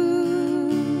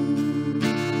you.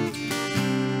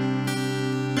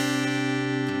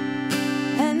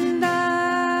 And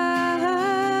I'm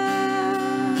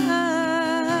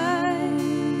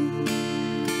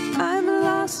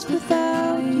lost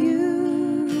without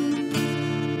you.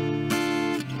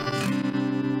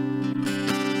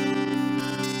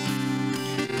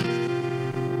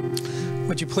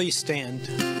 Would you please stand?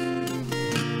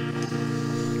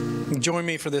 Join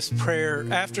me for this prayer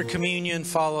after communion,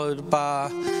 followed by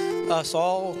us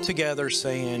all together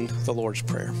saying the Lord's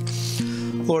Prayer.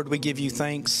 Lord, we give you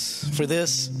thanks for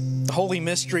this holy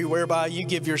mystery whereby you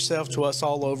give yourself to us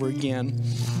all over again.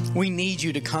 We need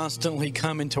you to constantly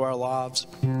come into our lives.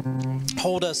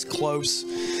 Hold us close,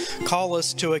 call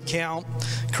us to account,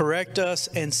 correct us,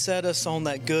 and set us on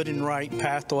that good and right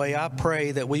pathway. I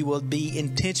pray that we will be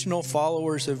intentional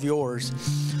followers of yours,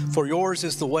 for yours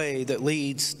is the way that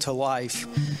leads to life.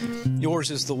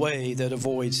 Yours is the way that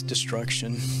avoids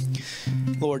destruction.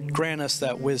 Lord, grant us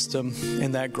that wisdom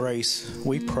and that grace,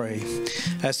 we pray.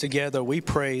 As together we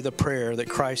pray the prayer that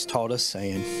Christ taught us,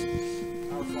 saying,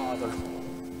 Our Father,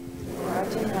 who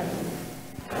art in heaven,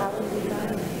 hallowed be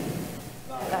thy name.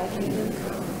 Thy kingdom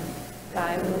come,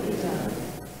 thy will be done,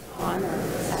 on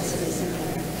earth as it is in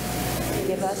heaven.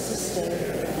 Give us this day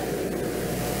our daily bread,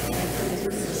 and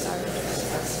forgive us our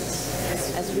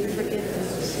trespasses, as we forgive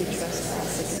those who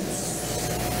trespass against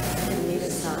us. And lead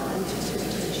us not into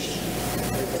temptation,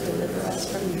 but deliver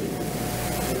us from evil.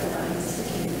 For thine is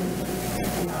the kingdom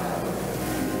and power.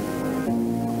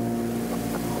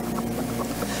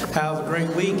 have a great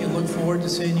week and look forward to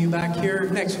seeing you back here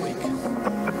next week.